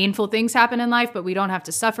to have painful things happen in life, but we don't have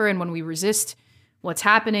to suffer. And when we resist what's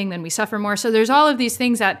happening, then we suffer more. So there's all of these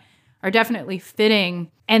things that are definitely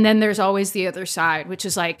fitting. And then there's always the other side, which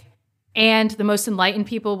is like, and the most enlightened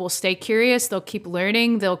people will stay curious. They'll keep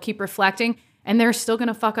learning. They'll keep reflecting, and they're still going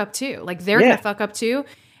to fuck up too. Like they're going to fuck up too.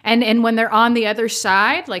 And when they're on the other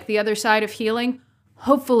side, like the other side of healing,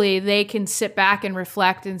 hopefully they can sit back and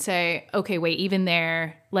reflect and say, okay, wait, even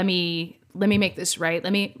there, let me make this right.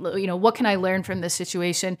 What can I learn from this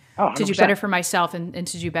situation to do better for myself and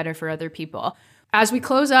to do better for other people? As we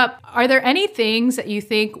close up, are there any things that you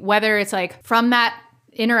think, whether it's like from that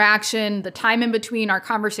interaction, the time in between our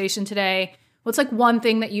conversation today, what's like one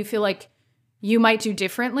thing that you feel like you might do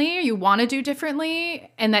differently, or you want to do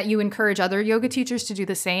differently, and that you encourage other yoga teachers to do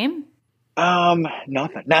the same?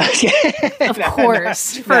 Nothing. No. Of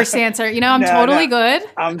course. First answer. I'm totally good.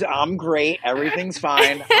 I'm great. Everything's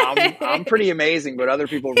fine. I'm pretty amazing, but other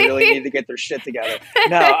people really need to get their shit together.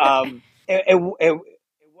 No, it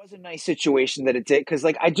was a nice situation that it did, because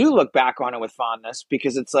like I do look back on it with fondness,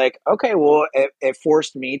 because it's like, okay, well, it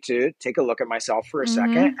forced me to take a look at myself for a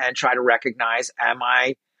second and try to recognize, am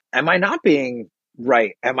I not being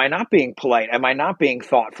right? Am I not being polite? Am I not being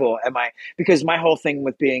thoughtful? Because my whole thing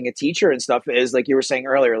with being a teacher and stuff is, like you were saying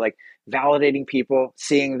earlier, like validating people,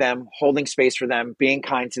 seeing them, holding space for them, being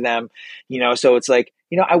kind to them, so it's like,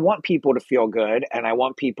 I want people to feel good, and I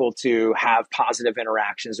want people to have positive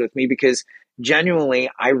interactions with me, because genuinely,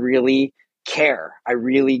 I really care. I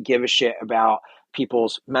really give a shit about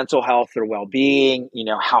people's mental health, their well-being,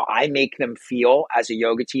 how I make them feel as a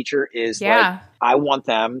yoga teacher is like, I want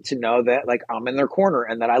them to know that like I'm in their corner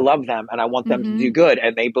and that I love them, and I want them to do good.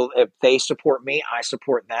 And if they support me, I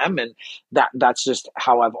support them. And that's just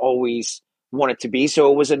how I've always wanted to be.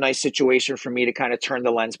 So it was a nice situation for me to kind of turn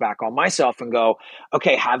the lens back on myself and go,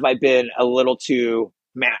 okay, have I been a little too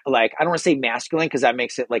I don't want to say masculine, because that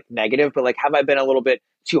makes it like negative, but like, have I been a little bit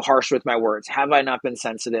too harsh with my words? Have I not been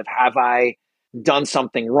sensitive? Have I done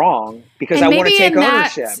something wrong? Because I want to take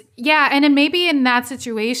ownership. And then maybe in that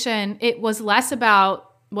situation, it was less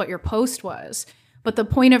about what your post was, but the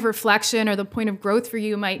point of reflection or the point of growth for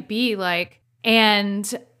you might be like,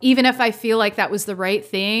 and even if I feel like that was the right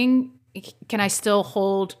thing, can I still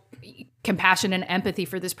hold compassion and empathy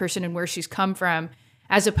for this person and where she's come from,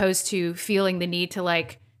 as opposed to feeling the need to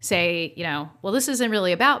like say, well, this isn't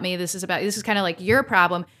really about me. This is kind of like your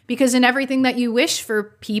problem, because in everything that you wish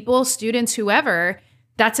for people, students, whoever,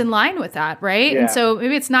 that's in line with that. Right. Yeah. And so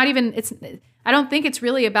maybe I don't think it's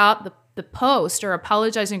really about the post or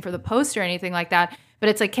apologizing for the post or anything like that, but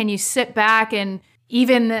it's like, can you sit back and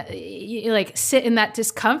even like sit in that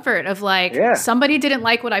discomfort of like, somebody didn't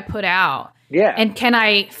like what I put out. Yeah. And can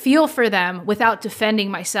I feel for them without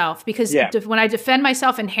defending myself? Because when I defend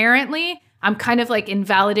myself inherently, I'm kind of like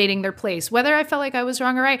invalidating their place, whether I felt like I was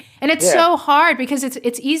wrong or right. And it's so hard, because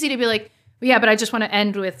it's easy to be like, Yeah, but I just want to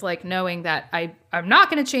end with like knowing that I'm not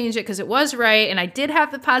going to change it because it was right and I did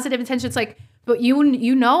have the positive intentions. Like, but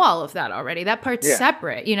you know all of that already. That part's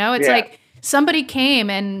separate. You know, it's like somebody came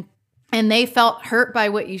and they felt hurt by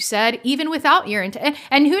what you said, even without your intent.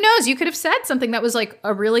 And who knows, you could have said something that was like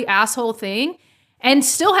a really asshole thing and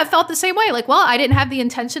still have felt the same way. Like, well, I didn't have the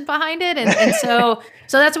intention behind it. And so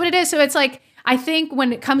that's what it is. So it's like, I think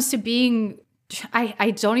when it comes to being,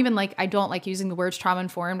 I don't like using the words trauma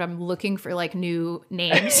informed. I'm looking for like new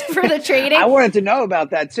names for the training. I wanted to know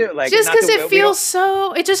about that too. Like, just because it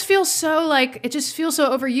just feels so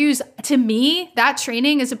overused. To me, that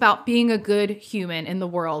training is about being a good human in the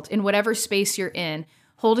world, in whatever space you're in,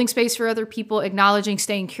 holding space for other people, acknowledging,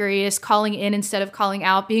 staying curious, calling in instead of calling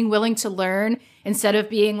out, being willing to learn instead of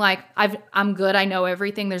being like, I'm good. I know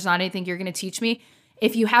everything. There's not anything you're going to teach me.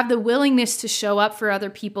 If you have the willingness to show up for other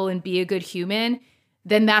people and be a good human,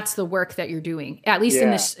 then that's the work that you're doing. At least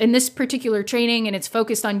in this particular training, and it's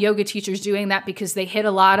focused on yoga teachers doing that because they hit a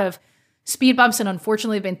lot of speed bumps, and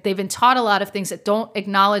unfortunately they've been taught a lot of things that don't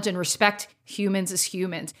acknowledge and respect humans as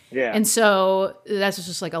humans. Yeah. And so that's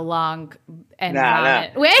just like a long and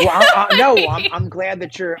vomit. Well, I'm glad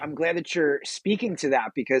that you're speaking to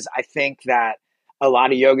that, because I think that a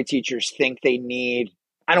lot of yoga teachers think they need,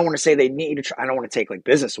 I don't want to say they need to try, I don't want to take like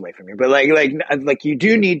business away from you, but like you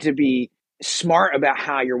do need to be smart about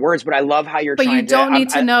how your words, but I love how you're trying to. But you don't need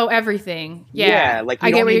to know everything. Yeah. Like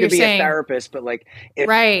you don't need to be a therapist, but like,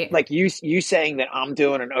 like you saying that I'm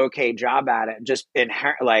doing an okay job at it, just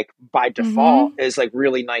like by default is like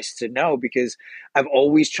really nice to know, because I've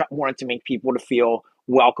always wanted to make people to feel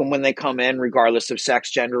welcome when they come in, regardless of sex,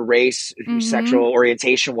 gender, race, sexual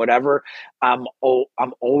orientation, whatever. I'm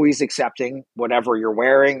always accepting whatever you're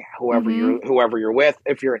wearing, whoever you're with.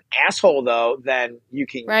 If you're an asshole though, then you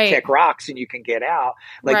can kick rocks and you can get out.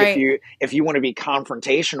 Like if you want to be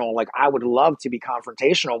confrontational, like I would love to be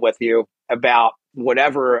confrontational with you about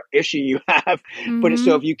whatever issue you have. But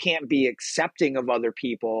so if you can't be accepting of other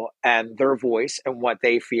people and their voice and what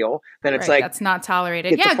they feel, then it's like, that's not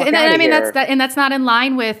tolerated. Yeah. And I mean, that's not in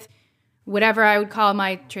line with whatever I would call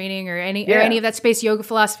my training or any of that space, yoga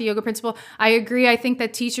philosophy, yoga principle. I agree. I think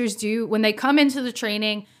that teachers do, when they come into the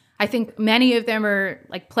training, I think many of them are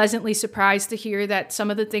like pleasantly surprised to hear that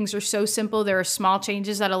some of the things are so simple. There are small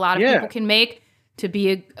changes that a lot of people can make to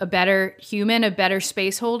be a better human, a better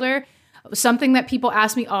space holder. Something that people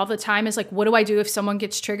ask me all the time is like, what do I do if someone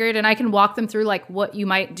gets triggered? And I can walk them through like what you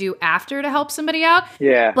might do after to help somebody out.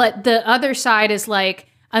 Yeah. But the other side is like,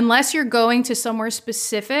 unless you're going to somewhere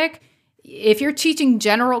specific, if you're teaching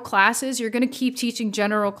general classes, you're going to keep teaching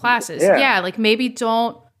general classes. Yeah. Like maybe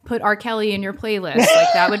don't put R. Kelly in your playlist.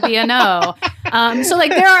 Like that would be a no. So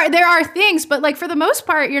like there are things, but like for the most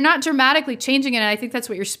part, you're not dramatically changing it. And I think that's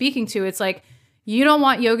what you're speaking to. It's like, you don't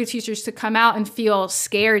want yoga teachers to come out and feel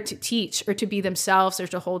scared to teach or to be themselves or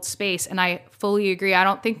to hold space. And I fully agree. I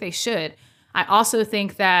don't think they should. I also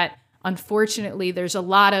think that unfortunately, there's a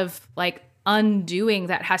lot of like undoing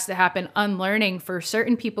that has to happen, unlearning for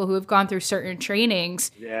certain people who have gone through certain trainings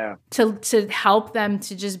to help them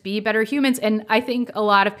to just be better humans. And I think a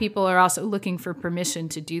lot of people are also looking for permission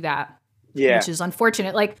to do that, which is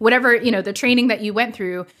unfortunate. Like whatever, the training that you went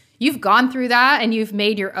through, you've gone through that and you've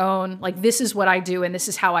made your own, like, this is what I do and this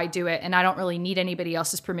is how I do it. And I don't really need anybody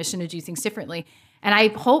else's permission to do things differently. And I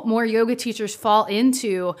hope more yoga teachers fall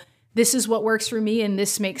into, this is what works for me and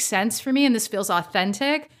this makes sense for me and this feels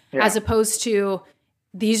authentic, as opposed to,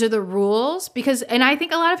 these are the rules. And I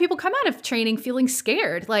think a lot of people come out of training feeling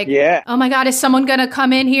scared. Like, oh my God, is someone going to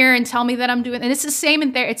come in here and tell me that I'm doing, and it's the same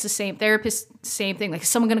it's the same therapist, same thing. Like, is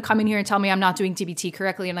someone going to come in here and tell me I'm not doing DBT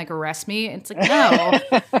correctly and like arrest me? And it's like,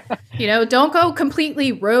 no, don't go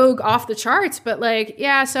completely rogue off the charts. But like,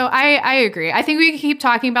 so I agree. I think we can keep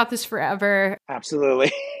talking about this forever.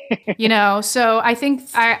 Absolutely. So I think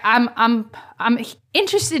I'm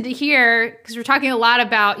interested to hear, because we're talking a lot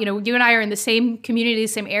about, you and I are in the same community,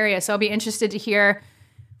 same area. So I'll be interested to hear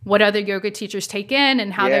what other yoga teachers take in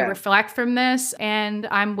and how they reflect from this. And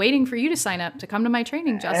I'm waiting for you to sign up to come to my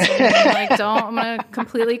training, Justin. I'm going to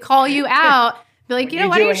completely call you out. Be like,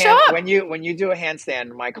 why don't you show up? When you do a handstand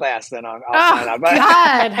in my class, then I'll sign up.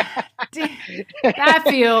 God. That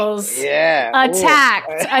feels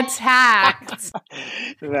attacked.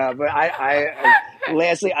 No, but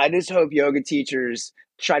lastly, I just hope yoga teachers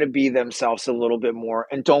try to be themselves a little bit more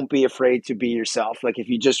and don't be afraid to be yourself. Like, if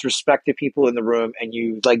you just respect the people in the room and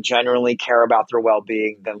you like genuinely care about their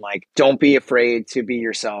well-being, then like, don't be afraid to be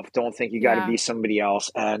yourself. Don't think you got to be somebody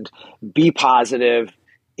else, and be positive.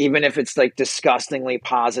 Even if it's like disgustingly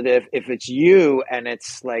positive, if it's you and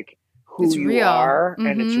it's like who It's you real. are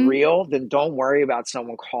and it's Mm-hmm. real, then don't worry about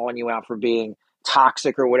someone calling you out for being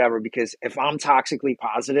toxic or whatever. Because if I'm toxically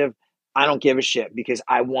positive, I don't give a shit, because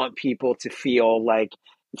I want people to feel like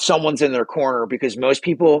someone's in their corner, because most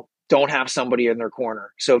people don't have somebody in their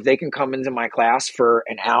corner. So if they can come into my class for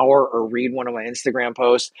an hour or read one of my Instagram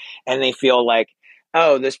posts and they feel like,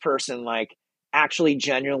 oh, this person like actually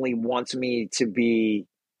genuinely wants me to be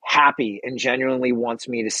happy and genuinely wants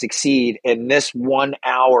me to succeed in this 1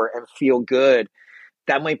 hour and feel good,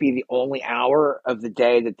 that might be the only hour of the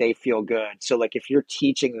day that they feel good. So like if you're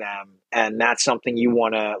teaching them and that's something you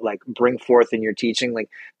want to like bring forth in your teaching, like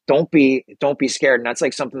don't be scared. And that's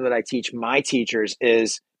like something that I teach my teachers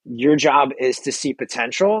is your job is to see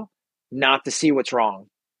potential, not to see what's wrong.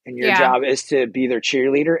 And your Yeah. job is to be their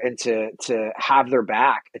cheerleader and to have their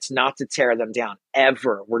back. It's not to tear them down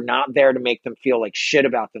ever. We're not there to make them feel like shit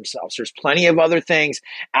about themselves. There's plenty of other things,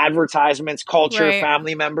 advertisements, culture, Right.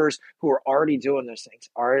 family members who are already doing those things.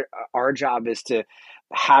 Our job is to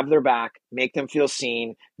have their back, make them feel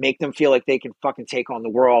seen, make them feel like they can fucking take on the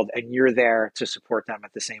world, and you're there to support them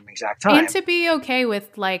at the same exact And time. to be okay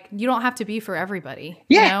with like, you don't have to be for everybody,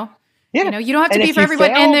 Yeah. Yeah. you don't have to And be if for you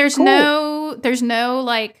everybody. fail, And there's cool. no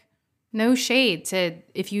like, no shade to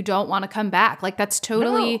if you don't want to come back. Like that's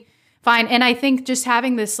totally No. fine. And I think just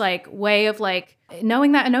having this like way of like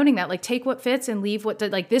knowing that and owning that, like take what fits and leave what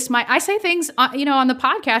like this might, I say things, on the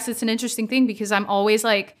podcast, it's an interesting thing because I'm always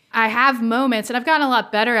like, I have moments and I've gotten a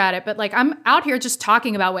lot better at it, but like I'm out here just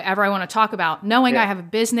talking about whatever I want to talk about, knowing I have a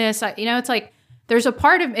business, it's like, there's a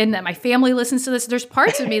part of, and that my family listens to this. There's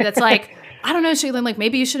parts of me that's like, I don't know, Shaylin, like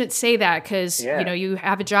maybe you shouldn't say that because, you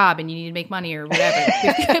have a job and you need to make money or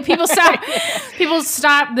whatever. People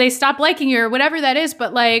stop liking you or whatever that is.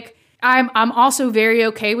 But like, I'm also very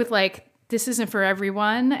okay with like, this isn't for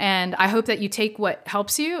everyone. And I hope that you take what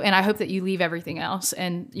helps you. And I hope that you leave everything else.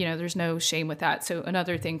 And, there's no shame with that. So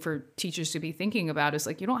another thing for teachers to be thinking about is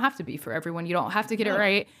like, you don't have to be for everyone. You don't have to get it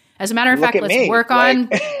right. As a matter of fact, let's work on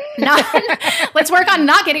let's work on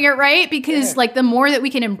not getting it right, because like the more that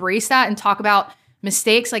we can embrace that and talk about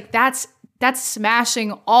mistakes, like that's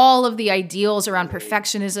smashing all of the ideals around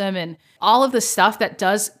perfectionism and all of the stuff that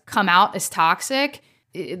does come out as toxic.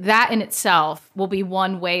 That in itself will be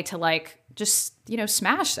one way to like just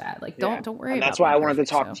smash that. Like don't worry and about that's why I wanted perfect,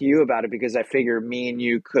 to talk to you about it, because I figure me and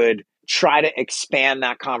you could try to expand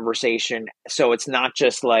that conversation so it's not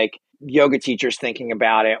just like yoga teachers thinking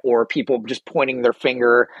about it or people just pointing their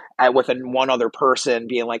finger at one other person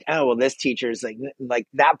being like, oh well, this teacher's like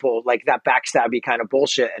that that backstabby kind of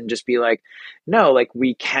bullshit, and just be like, no, like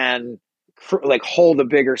we can like hold a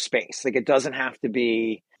bigger space. Like it doesn't have to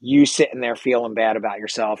be you sitting there feeling bad about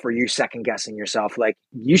yourself or you second guessing yourself. Like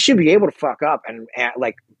you should be able to fuck up and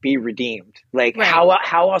like be redeemed. Like how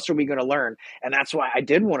else are we going to learn? And that's why I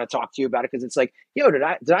did want to talk to you about it, because it's like, yo, did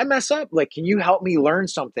I mess up? Like, can you help me learn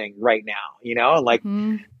something right now? And like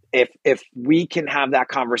if we can have that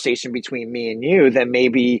conversation between me and you, then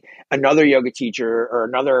maybe another yoga teacher or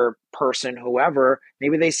another person, whoever,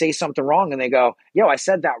 maybe they say something wrong and they go, yo, I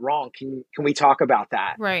said that wrong. Can we talk about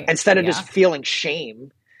that? Right. Instead of just feeling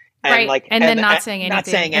shame and like, and then not saying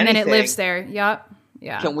anything. And then it lives there. Yep.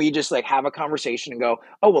 Yeah. Can we just like have a conversation and go,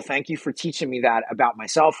 oh, well, thank you for teaching me that about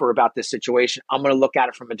myself or about this situation. I'm going to look at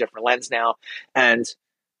it from a different lens now. And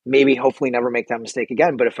maybe hopefully never make that mistake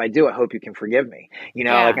again. But if I do, I hope you can forgive me,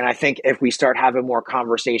 like, and I think if we start having more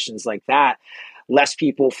conversations like that, less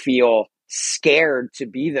people feel scared to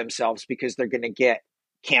be themselves because they're going to get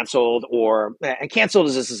canceled and canceled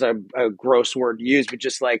is a gross word to use, but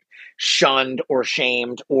just like shunned or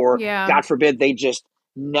shamed or God forbid, they just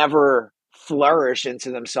never flourish into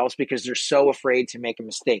themselves because they're so afraid to make a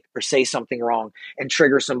mistake or say something wrong and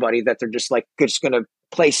trigger somebody that they're just going to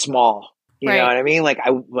play small. You know what I mean? Like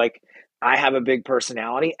I have a big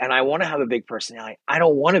personality and I want to have a big personality. I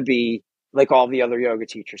don't want to be like all the other yoga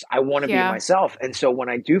teachers. I want to be myself. And so when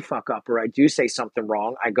I do fuck up or I do say something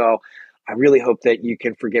wrong, I go, I really hope that you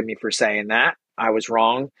can forgive me for saying that. I was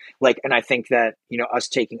wrong. And I think that, us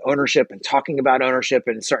taking ownership and talking about ownership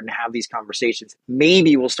and starting to have these conversations,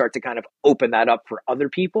 maybe we'll start to kind of open that up for other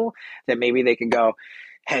people, that maybe they can go,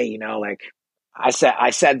 hey, like I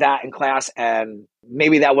said that in class and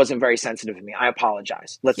maybe that wasn't very sensitive to me. I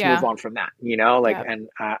apologize. Let's move on from that, and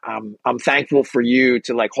I'm thankful for you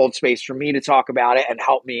to like hold space for me to talk about it and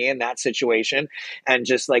help me in that situation and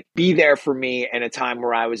just like be there for me in a time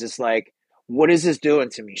where I was just like, what is this doing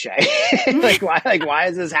to me, Shay? why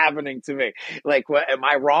is this happening to me? Like, what am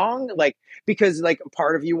I wrong? Like, because like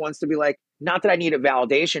part of you wants to be like, not that I needed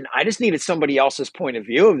validation. I just needed somebody else's point of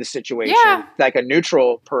view of the situation, like a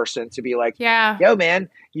neutral person to be like, yo, man,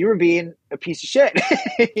 you were being a piece of shit,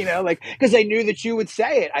 you know, like, because I knew that you would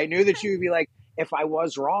say it. I knew that you would be like, if I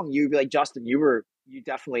was wrong, you'd be like, Justin, you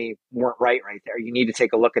definitely weren't right there. You need to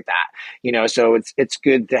take a look at that, you know? So it's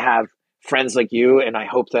good to have friends like you. And I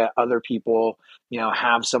hope that other people, you know,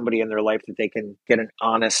 have somebody in their life that they can get an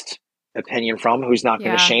honest opinion from, who's not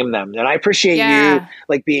going to shame them. And I appreciate you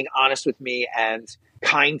like being honest with me and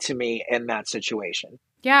kind to me in that situation.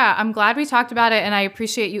 Yeah, I'm glad we talked about it. And I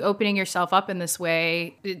appreciate you opening yourself up in this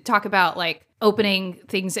way. Talk about like opening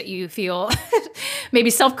things that you feel maybe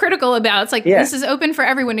self-critical about. It's like, this is open for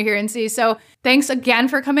everyone to hear and see. So thanks again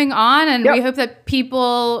for coming on. And we hope that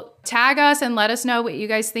people tag us and let us know what you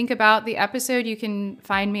guys think about the episode. You can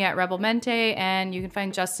find me at Rebel Mente, and you can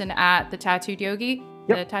find Justin at The Tattooed Yogi.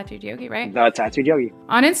 The Tattooed Yogi, right? The Tattooed Yogi.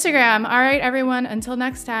 On Instagram. All right, everyone. Until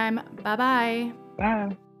next time. Bye-bye.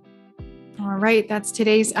 Bye. All right. That's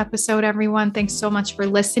today's episode, everyone. Thanks so much for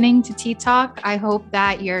listening to Tea Talk. I hope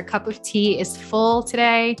that your cup of tea is full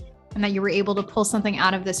today and that you were able to pull something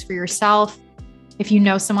out of this for yourself. If you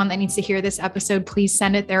know someone that needs to hear this episode, please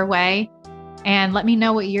send it their way. And let me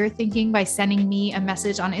know what you're thinking by sending me a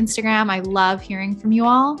message on Instagram. I love hearing from you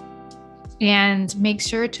all. And make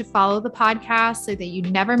sure to follow the podcast so that you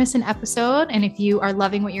never miss an episode. And if you are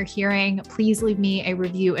loving what you're hearing, please leave me a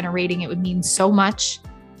review and a rating. It would mean so much.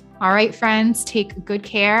 All right, friends, take good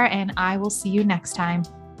care, and I will see you next time.